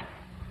Horvath?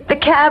 the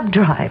cab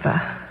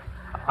driver.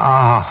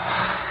 Oh,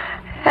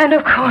 And,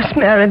 of course,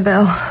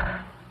 Maribel.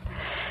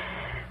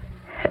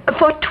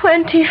 For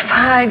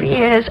 25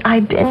 years,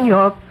 I've been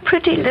your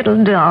pretty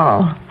little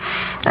doll.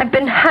 I've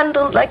been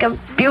handled like a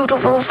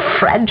beautiful,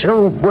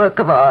 fragile work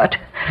of art.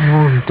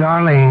 oh,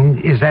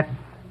 darling,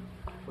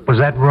 was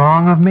that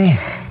wrong of me?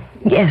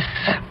 Yes.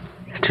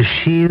 To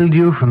shield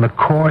you from the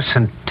coarse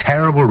and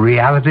terrible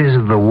realities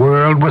of the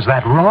world, was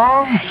that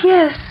wrong?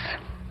 Yes.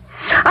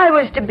 I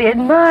was to be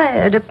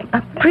admired,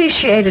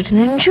 appreciated, and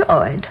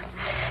enjoyed.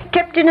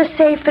 Kept in a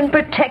safe and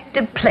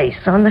protected place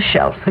on the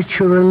shelf. But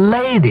you're a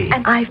lady.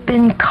 And I've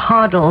been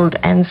coddled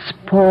and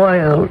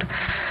spoiled.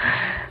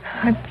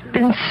 I've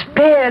been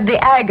spared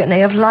the agony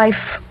of life.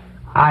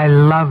 I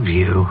love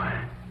you.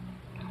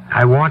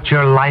 I want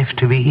your life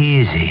to be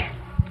easy.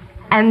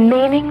 And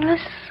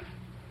meaningless?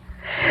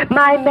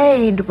 My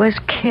maid was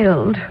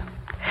killed.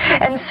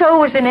 And so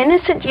was an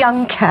innocent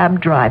young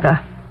cab driver.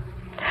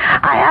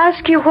 I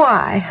ask you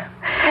why.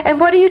 And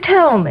what do you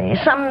tell me?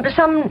 Some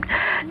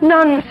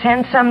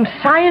nonsense, some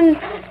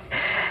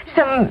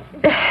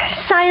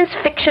science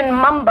fiction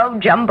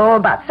mumbo-jumbo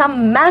about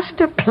some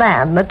master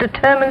plan that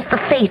determines the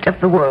fate of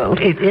the world.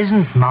 It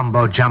isn't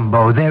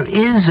mumbo-jumbo. There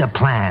is a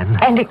plan.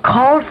 And it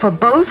called for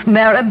both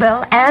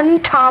Maribel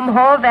and Tom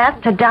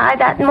Horvath to die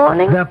that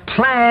morning? The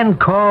plan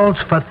calls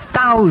for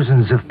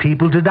thousands of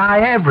people to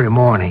die every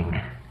morning.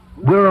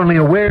 We're only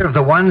aware of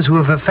the ones who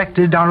have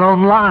affected our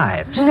own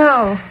lives.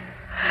 No.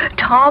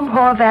 Tom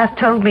Horvath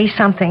told me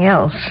something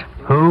else.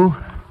 Who?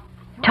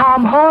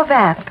 Tom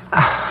Horvath.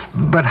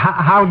 But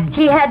how...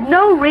 He had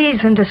no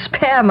reason to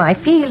spare my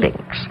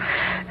feelings.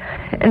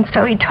 And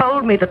so he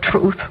told me the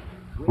truth.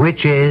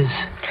 Which is?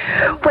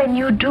 When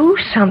you do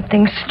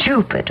something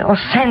stupid or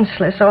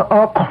senseless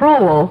or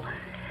cruel,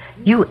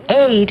 you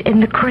aid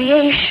in the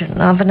creation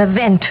of an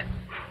event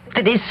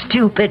that is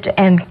stupid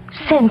and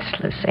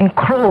senseless and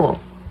cruel.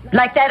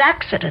 Like that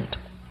accident.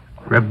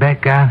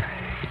 Rebecca,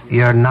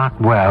 you're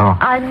not well.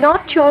 I'm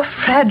not your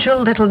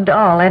fragile little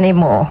doll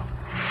anymore.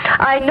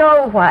 I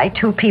know why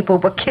 2 people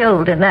were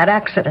killed in that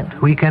accident.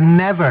 We can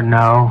never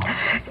know.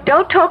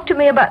 Don't talk to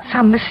me about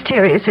some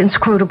mysterious,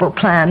 inscrutable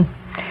plan.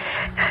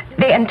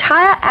 The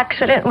entire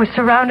accident was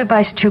surrounded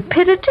by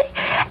stupidity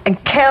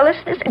and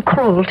carelessness and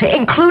cruelty,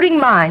 including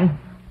mine.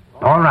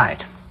 All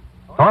right.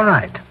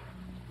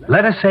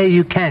 Let us say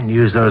you can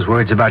use those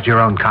words about your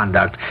own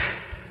conduct.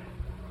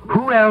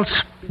 Who else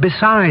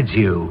besides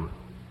you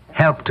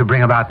helped to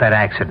bring about that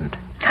accident?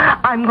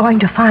 I'm going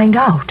to find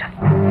out.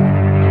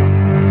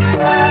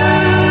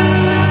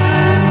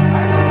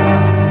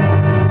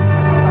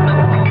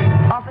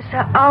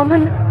 Officer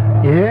Allman?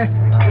 Yeah?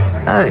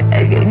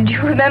 Do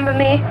you remember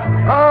me?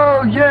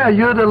 Oh, yeah,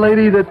 you're the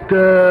lady that,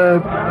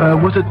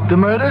 was it the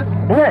murder?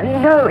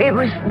 No, it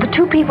was the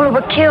 2 people who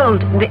were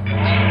killed.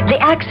 The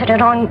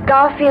accident on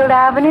Garfield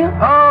Avenue.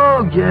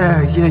 Oh,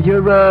 yeah,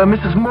 you're,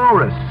 Mrs.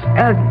 Morris.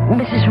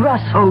 Mrs.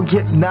 Russell. Oh,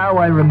 yeah, now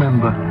I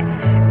remember.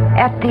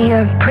 At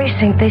the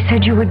precinct, they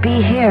said you would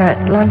be here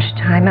at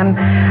lunchtime.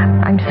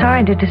 I'm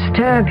sorry to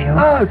disturb you.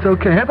 Oh, it's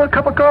okay. Have a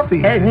cup of coffee.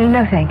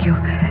 No, thank you.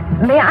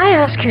 May I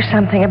ask you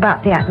something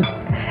about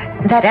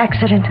that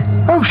accident?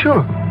 Oh,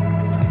 sure.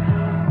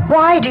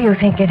 Why do you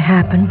think it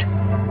happened?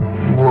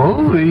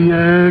 Well,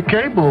 the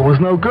cable was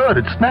no good.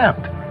 It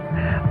snapped.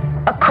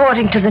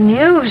 According to the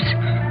news,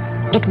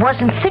 it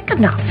wasn't thick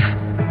enough.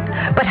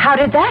 But how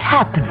did that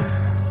happen?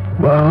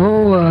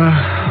 Well,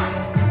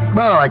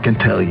 I can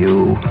tell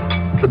you.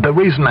 But the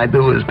reason I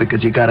do is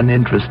because you got an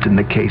interest in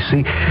the case.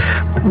 See,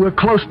 we're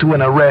close to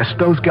an arrest.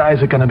 Those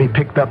guys are going to be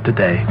picked up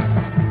today.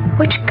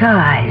 Which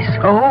guys?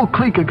 A whole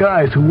clique of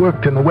guys who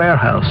worked in the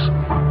warehouse.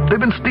 They've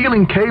been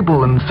stealing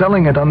cable and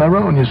selling it on their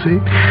own, you see.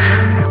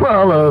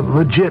 Well, a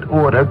legit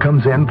order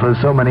comes in for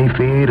so many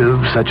feet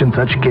of such and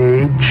such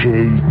gauge.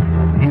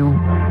 You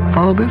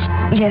follow this?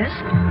 Yes.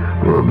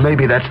 Well,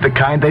 maybe that's the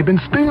kind they've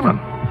been stealing.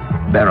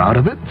 They're out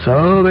of it,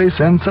 so they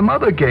send some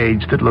other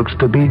gauge that looks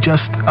to be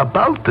just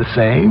about the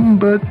same,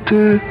 but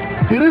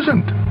it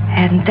isn't.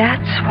 And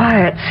that's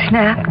why it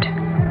snapped?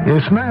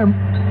 Yes, ma'am.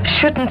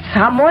 Shouldn't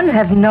someone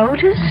have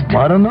noticed?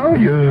 I don't know.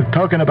 You're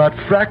talking about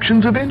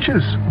fractions of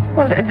inches.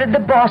 Well,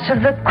 the boss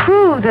of the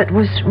crew that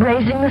was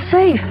raising the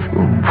safe.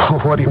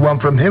 What do you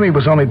want from him? He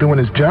was only doing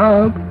his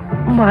job.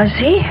 Was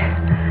he?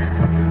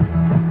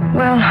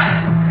 Well,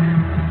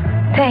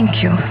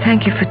 thank you.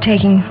 Thank you for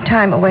taking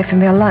time away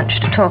from your lunch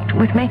to talk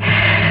with me.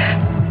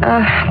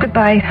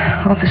 Goodbye,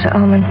 Officer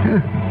Ullman.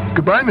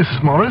 Goodbye,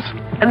 Mrs. Morris.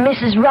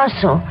 Mrs.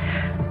 Russell.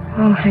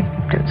 Oh, I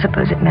don't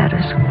suppose it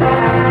matters.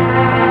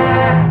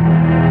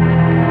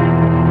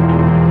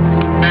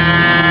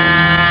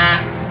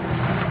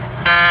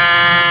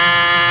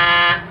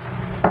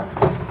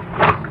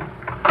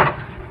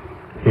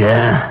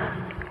 Yeah?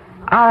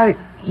 Are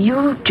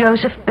you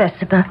Joseph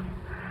Bessemer?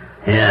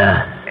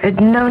 Yeah.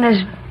 Known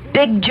as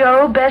Big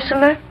Joe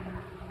Bessemer?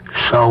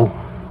 So?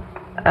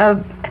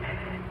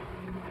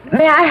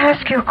 May I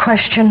ask you a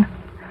question?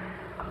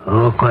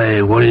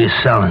 Okay, what are you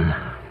selling?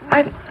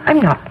 I'm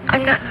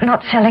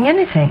not selling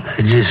anything.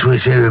 I just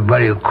wish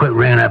everybody would quit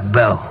ringing that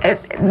bell.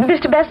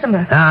 Mr.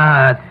 Bessemer.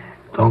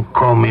 Don't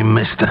call me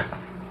mister.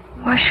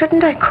 Why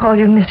shouldn't I call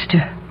you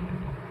mister?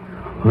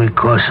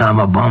 Because I'm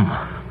a bum.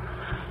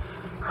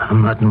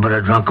 I'm nothing but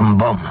a drunken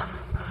bum.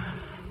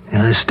 You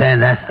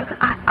understand that?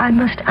 I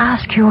must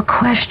ask you a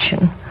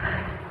question.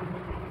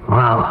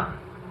 Well,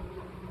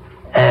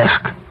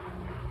 ask.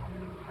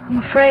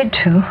 I'm afraid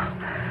to.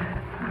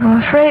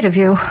 I'm afraid of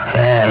you.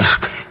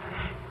 Ask.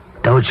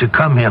 That's what you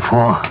come here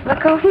for.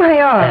 Let go of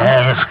my arm.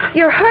 Ask.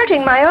 You're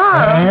hurting my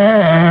arm.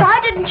 Why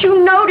didn't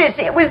you notice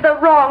it was the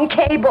wrong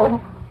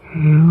cable?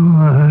 You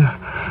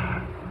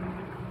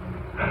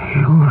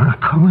wanna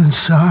come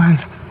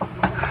inside?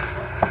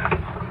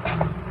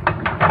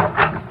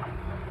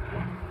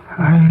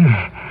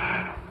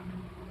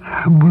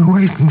 I've been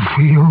waiting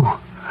for you.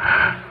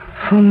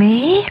 For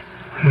me?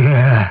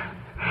 Yeah.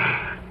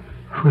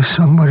 For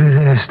somebody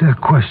to ask that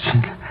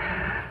question.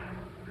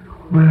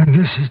 But I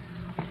guess it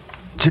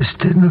just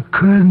didn't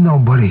occur to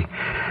nobody.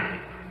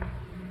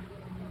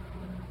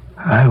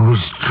 I was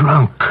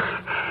drunk.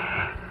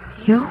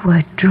 You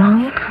were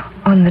drunk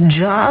on the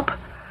job?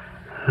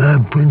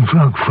 I've been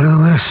drunk for the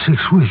last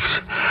 6 weeks.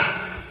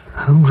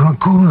 I'm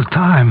drunk all the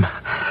time.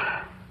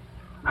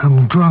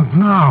 I'm drunk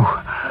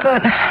now.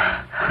 But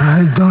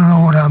I don't know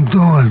what I'm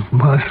doing.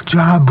 My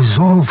job is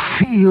all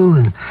feel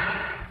and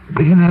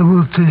being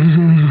able to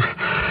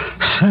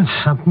sense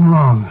something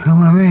wrong. You know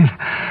what I mean?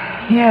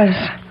 yes.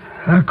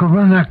 I could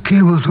run that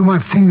cable through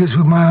my fingers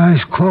with my eyes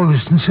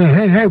closed and say,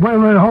 hey, wait a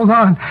minute, hold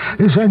on.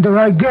 This ain't the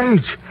right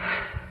gauge.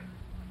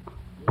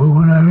 But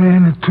when I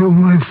ran it through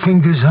my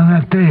fingers on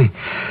that day,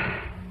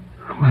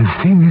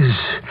 my fingers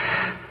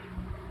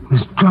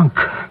was drunk.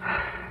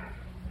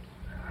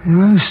 You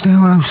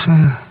understand what I'm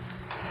saying?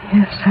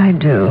 Yes, I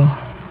do.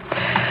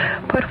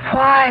 But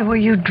why were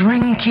you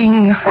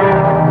drinking?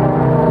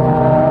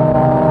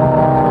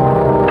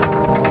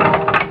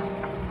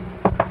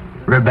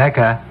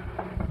 Rebecca,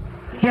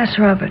 Yes,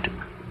 Robert.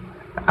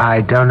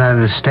 I don't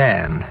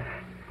understand.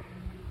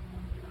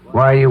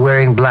 Why are you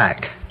wearing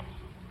black?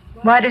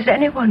 Why does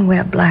anyone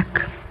wear black?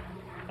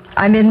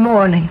 I'm in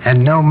mourning.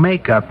 And no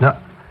makeup, no...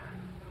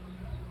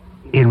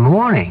 In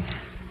mourning?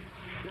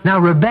 Now,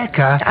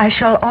 Rebecca... I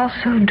shall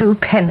also do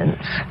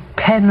penance.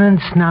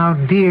 Penance now,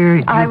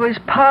 dear... I was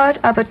part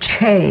of a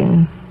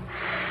chain.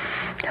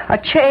 A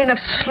chain of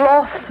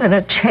sloth and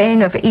a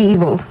chain of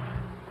evil.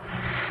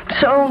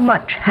 So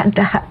much had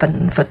to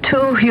happen for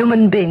two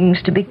human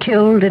beings to be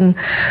killed in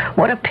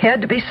what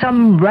appeared to be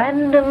some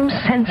random,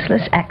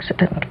 senseless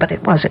accident, but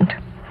it wasn't.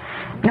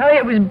 No,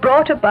 it was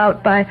brought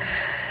about by...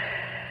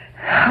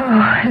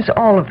 as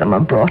all of them are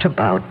brought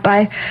about,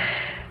 by...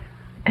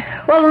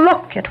 Well,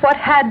 look at what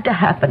had to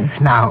happen.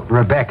 Now,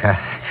 Rebecca...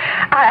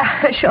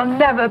 I shall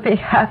never be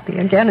happy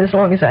again as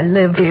long as I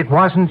live. It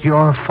wasn't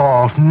your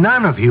fault.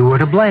 None of you were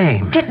to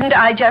blame. Didn't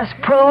I just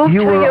prove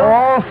You to were you...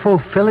 all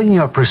fulfilling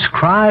your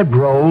prescribed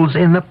roles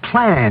in the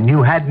plan.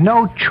 You had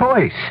no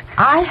choice.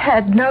 I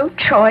had no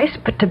choice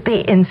but to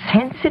be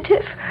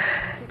insensitive.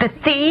 The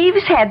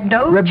thieves had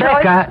no choice...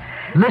 Rebecca,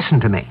 listen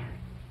to me.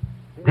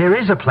 There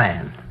is a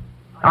plan.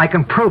 I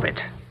can prove it.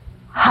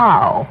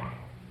 How?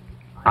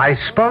 I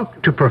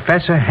spoke to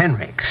Professor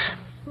Henricks.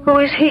 Who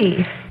is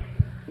he?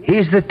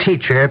 He's the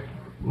teacher.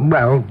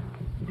 Well,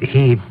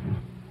 he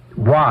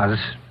was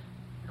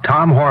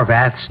Tom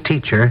Horvath's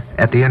teacher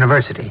at the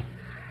university.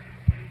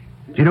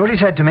 Do you know what he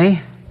said to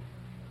me?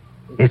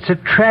 It's a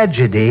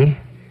tragedy,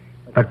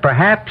 but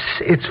perhaps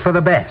it's for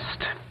the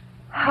best.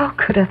 How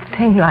could a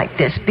thing like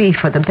this be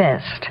for the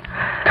best?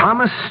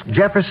 Thomas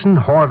Jefferson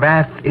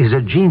Horvath is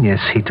a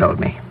genius, he told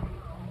me.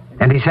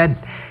 And he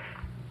said,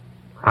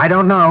 I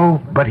don't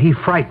know, but he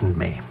frightened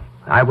me.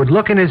 I would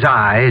look in his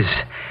eyes.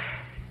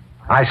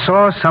 I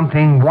saw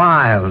something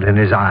wild in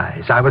his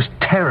eyes. I was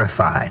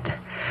terrified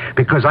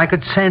because I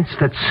could sense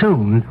that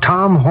soon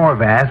Tom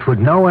Horvath would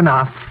know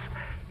enough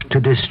to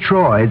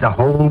destroy the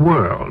whole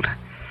world.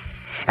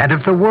 And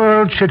if the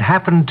world should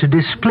happen to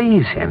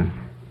displease him,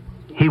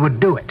 he would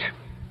do it.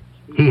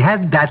 He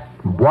had that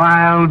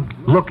wild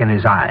look in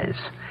his eyes.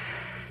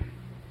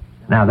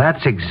 Now,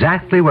 that's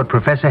exactly what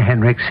Professor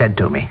Henrik said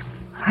to me.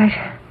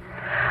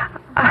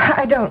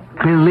 I don't...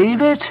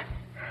 Believe it?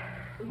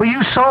 Well,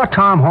 you saw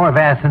Tom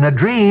Horvath in a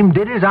dream.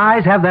 Did his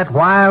eyes have that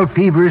wild,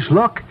 feverish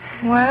look?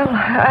 Well,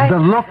 The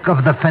look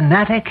of the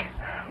fanatic?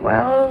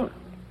 Well,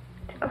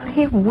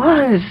 he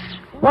was.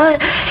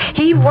 What?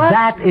 He was...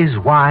 That is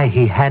why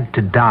he had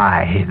to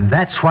die.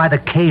 That's why the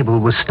cable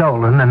was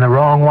stolen and the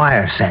wrong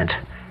wire sent.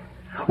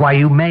 Why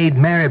you made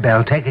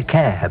Maribel take a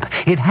cab.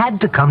 It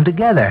had to come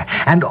together.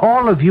 And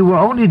all of you were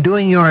only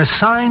doing your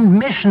assigned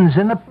missions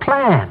in the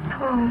plan.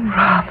 Oh,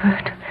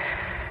 Robert.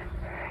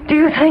 Do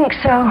you think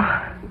so?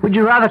 Would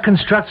you rather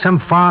construct some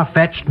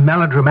far-fetched,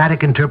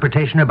 melodramatic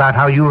interpretation about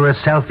how you were a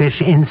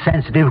selfish,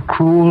 insensitive,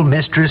 cruel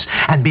mistress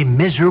and be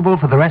miserable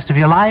for the rest of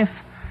your life?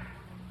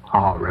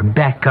 Oh,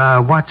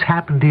 Rebecca, what's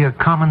happened to your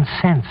common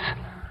sense?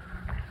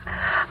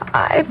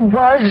 I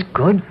was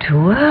good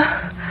to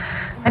her.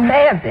 I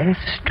may have been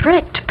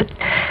strict,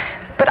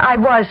 but I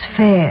was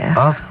fair.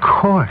 Of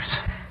course.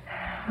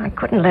 I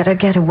couldn't let her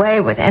get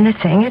away with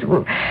anything. It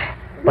would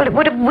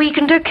have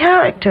weakened her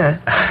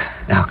character.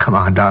 Now, come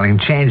on, darling.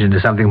 Change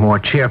into something more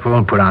cheerful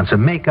and put on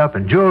some makeup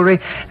and jewelry,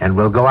 and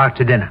we'll go out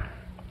to dinner.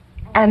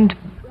 And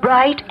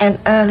bright and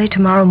early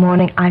tomorrow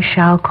morning, I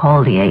shall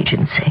call the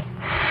agency.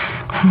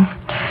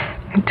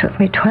 It took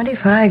me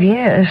 25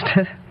 years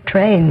to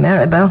train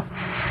Maribel.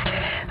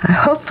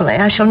 Hopefully,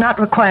 I shall not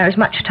require as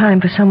much time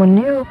for someone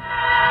new.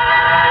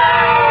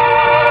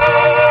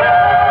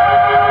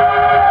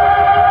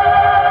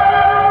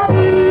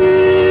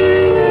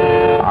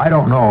 I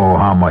don't know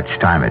how much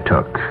time it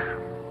took.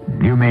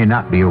 You may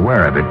not be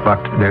aware of it,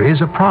 but there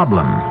is a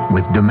problem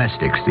with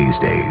domestics these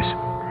days.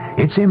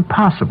 It's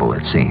impossible,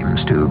 it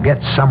seems, to get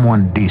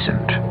someone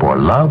decent for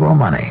love or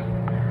money.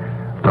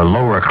 The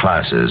lower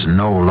classes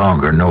no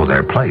longer know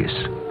their place.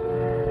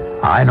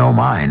 I know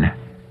mine.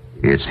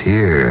 It's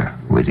here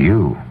with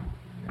you,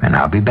 and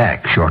I'll be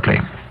back shortly.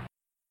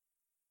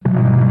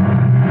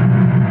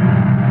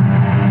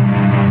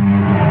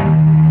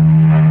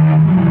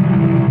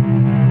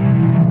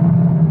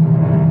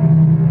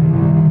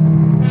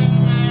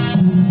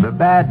 The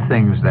bad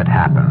things that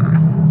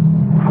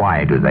happen,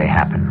 why do they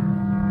happen?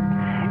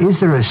 Is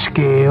there a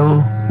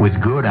scale with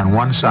good on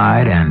one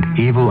side and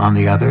evil on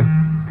the other?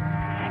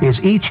 Is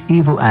each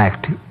evil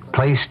act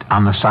placed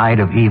on the side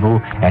of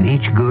evil and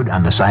each good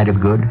on the side of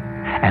good?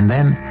 And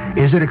then,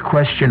 is it a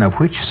question of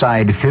which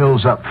side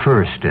fills up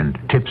first and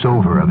tips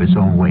over of its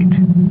own weight?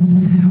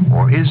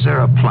 Or is there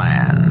a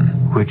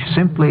plan which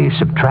simply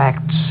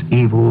subtracts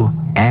evil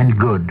and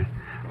good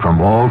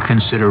from all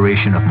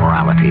consideration of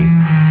morality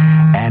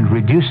and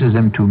reduces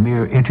them to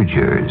mere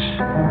integers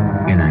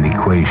in an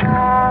equation?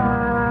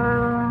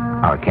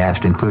 Our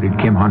cast included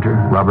Kim Hunter,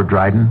 Robert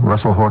Dryden,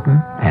 Russell Horton,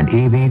 and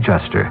E.V.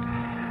 Juster.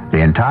 The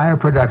entire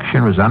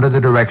production was under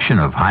the direction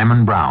of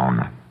Hyman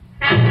Brown.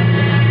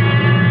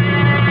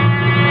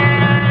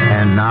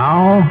 And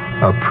now,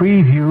 a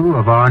preview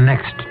of our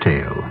next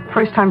tale.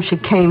 First time she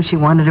came, she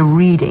wanted a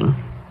reading.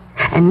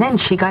 And then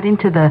she got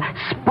into the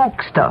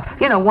spook stuff.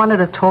 Wanted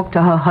to talk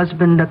to her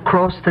husband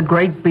across the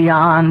great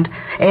beyond,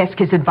 ask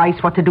his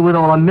advice what to do with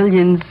all her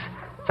millions.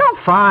 So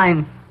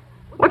fine.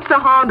 What's the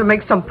harm to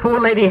make some poor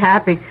lady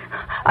happy?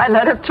 I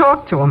let her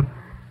talk to him.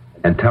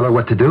 And tell her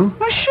what to do?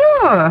 Well,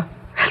 sure.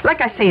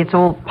 Like I say, it's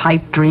all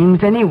pipe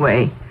dreams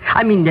anyway.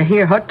 I mean, to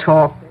hear her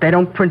talk, they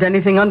don't print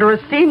anything under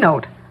a C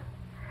note.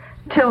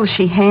 Till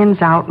she hands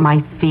out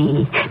my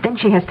fee. Then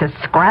she has to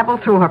scrabble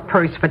through her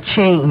purse for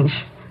change.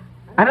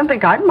 I don't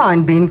think I'd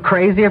mind being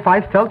crazy if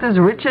I felt as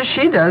rich as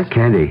she does.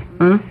 Candy,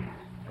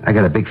 I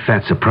got a big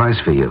fat surprise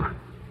for you.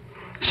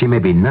 She may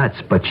be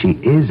nuts, but she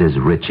is as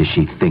rich as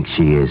she thinks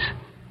she is.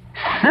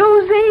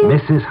 Susie?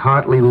 Mrs.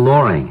 Hartley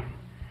Loring.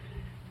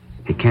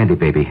 Hey, Candy,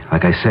 baby,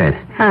 like I said.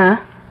 Huh?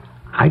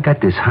 I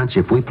got this hunch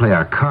if we play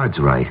our cards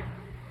right,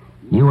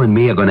 you and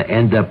me are going to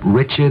end up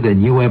richer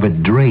than you ever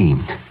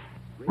dreamed.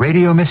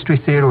 Radio Mystery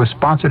Theater was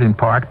sponsored in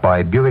part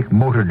by Buick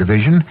Motor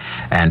Division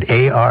and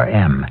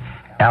ARM,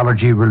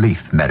 Allergy Relief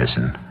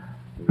Medicine.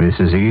 This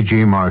is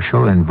E.G.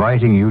 Marshall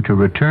inviting you to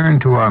return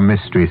to our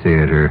Mystery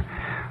Theater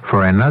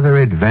for another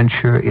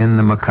adventure in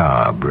the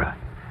macabre.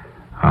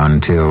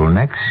 Until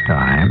next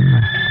time,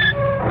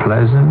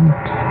 pleasant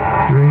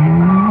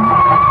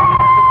dreams.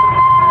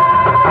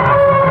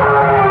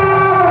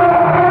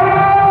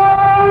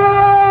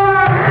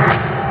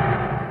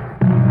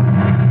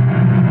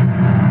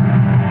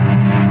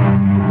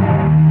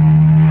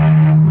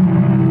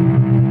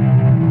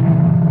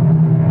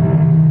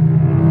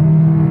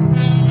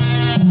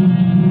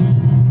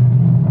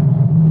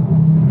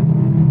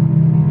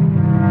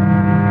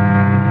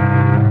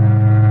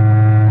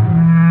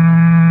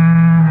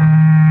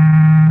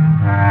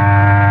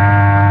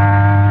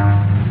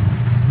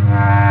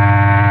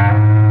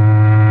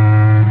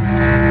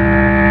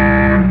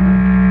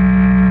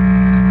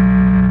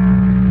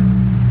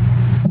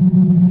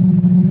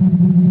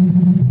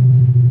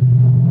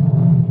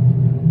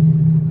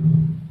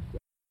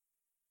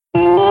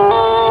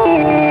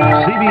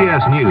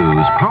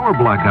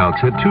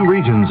 blackouts hit two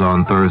regions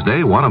on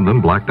Thursday. One of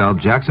them blacked out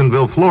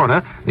Jacksonville,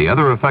 Florida. The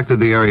other affected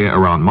the area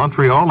around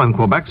Montreal and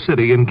Quebec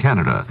City in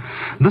Canada.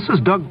 This is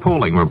Doug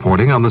Poling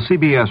reporting on the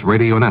CBS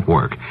Radio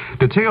Network.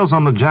 Details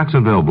on the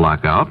Jacksonville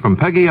blackout from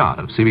Peggy Ott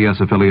of CBS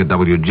affiliate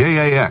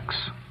WJAX.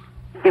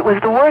 It was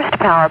the worst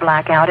power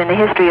blackout in the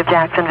history of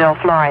Jacksonville,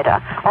 Florida.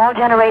 All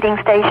generating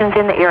stations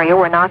in the area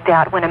were knocked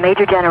out when a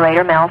major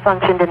generator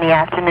malfunctioned in the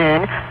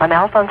afternoon, a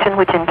malfunction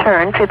which in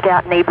turn tripped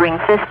out neighboring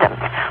systems.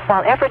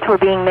 While efforts were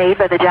being made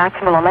by the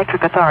Jacksonville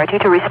Electric Authority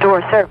to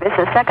restore service,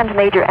 a second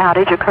major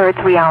outage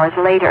occurred 3 hours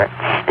later.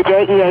 The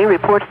JEA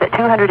reports that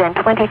 220,000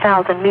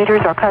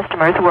 meters or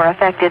customers were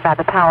affected by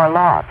the power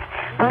loss.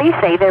 Police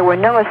say there were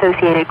no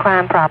associated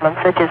crime problems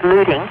such as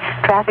looting.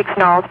 Traffic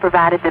snarls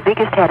provided the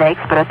biggest headaches,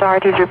 but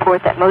authorities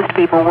report that most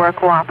people were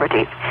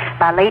cooperative.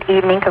 By late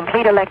evening,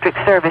 complete electric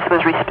service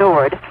was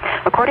restored.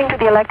 According to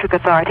the Electric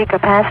Authority,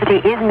 capacity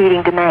is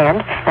meeting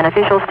demand. An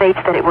official states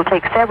that it will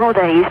take several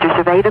days to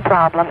survey the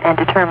problem and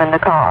determine the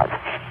cause.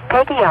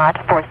 Peggy Ott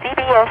for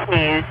CBS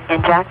News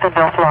in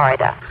Jacksonville,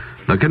 Florida.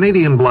 The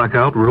Canadian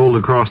blackout rolled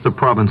across the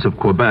province of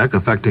Quebec,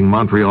 affecting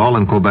Montreal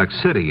and Quebec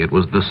City. It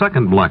was the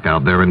second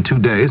blackout there in 2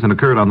 days and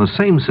occurred on the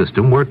same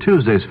system where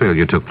Tuesday's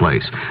failure took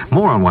place.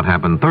 More on what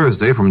happened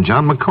Thursday from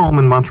John McComb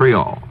in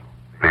Montreal.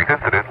 The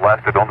incident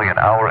lasted only an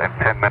hour and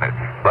 10 minutes,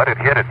 but it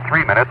hit at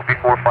 3 minutes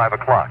before 5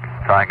 o'clock,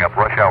 tying up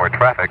rush hour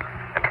traffic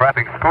and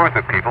trapping scores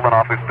of people in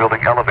office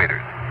building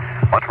elevators.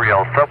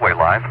 Montreal subway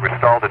lines were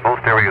stalled in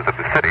most areas of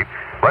the city,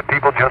 but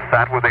people just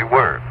sat where they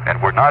were and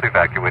were not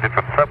evacuated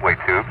from subway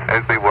tubes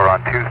as they were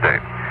on Tuesday.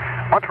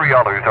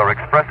 Montrealers are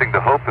expressing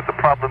the hope that the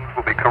problems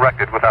will be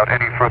corrected without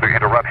any further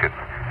interruptions,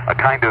 a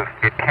kind of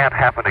it can't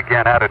happen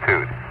again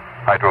attitude.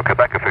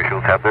 Hydro-Quebec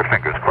officials have their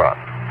fingers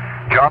crossed.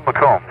 John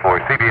McComb for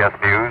CBS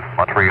News,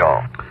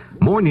 Montreal.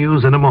 More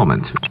news in a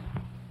moment.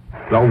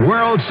 The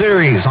World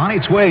Series on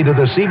its way to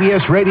the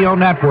CBS Radio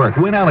Network.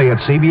 Win Elliott,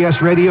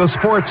 CBS Radio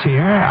Sports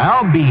here.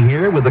 I'll be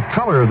here with the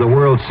color of the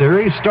World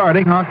Series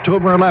starting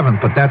October 11th,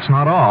 but that's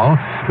not all.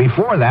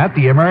 Before that,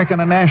 the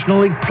American and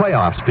National League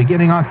playoffs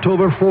beginning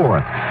October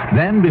 4th.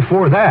 Then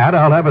before that,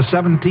 I'll have a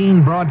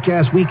 17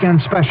 broadcast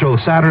weekend special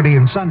Saturday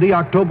and Sunday,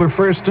 October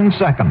 1st and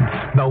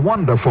 2nd. The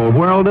wonderful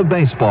world of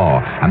baseball.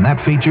 And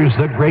that features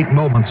the great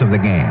moments of the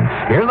game.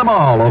 Hear them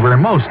all over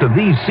most of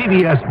these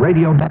CBS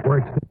Radio Networks.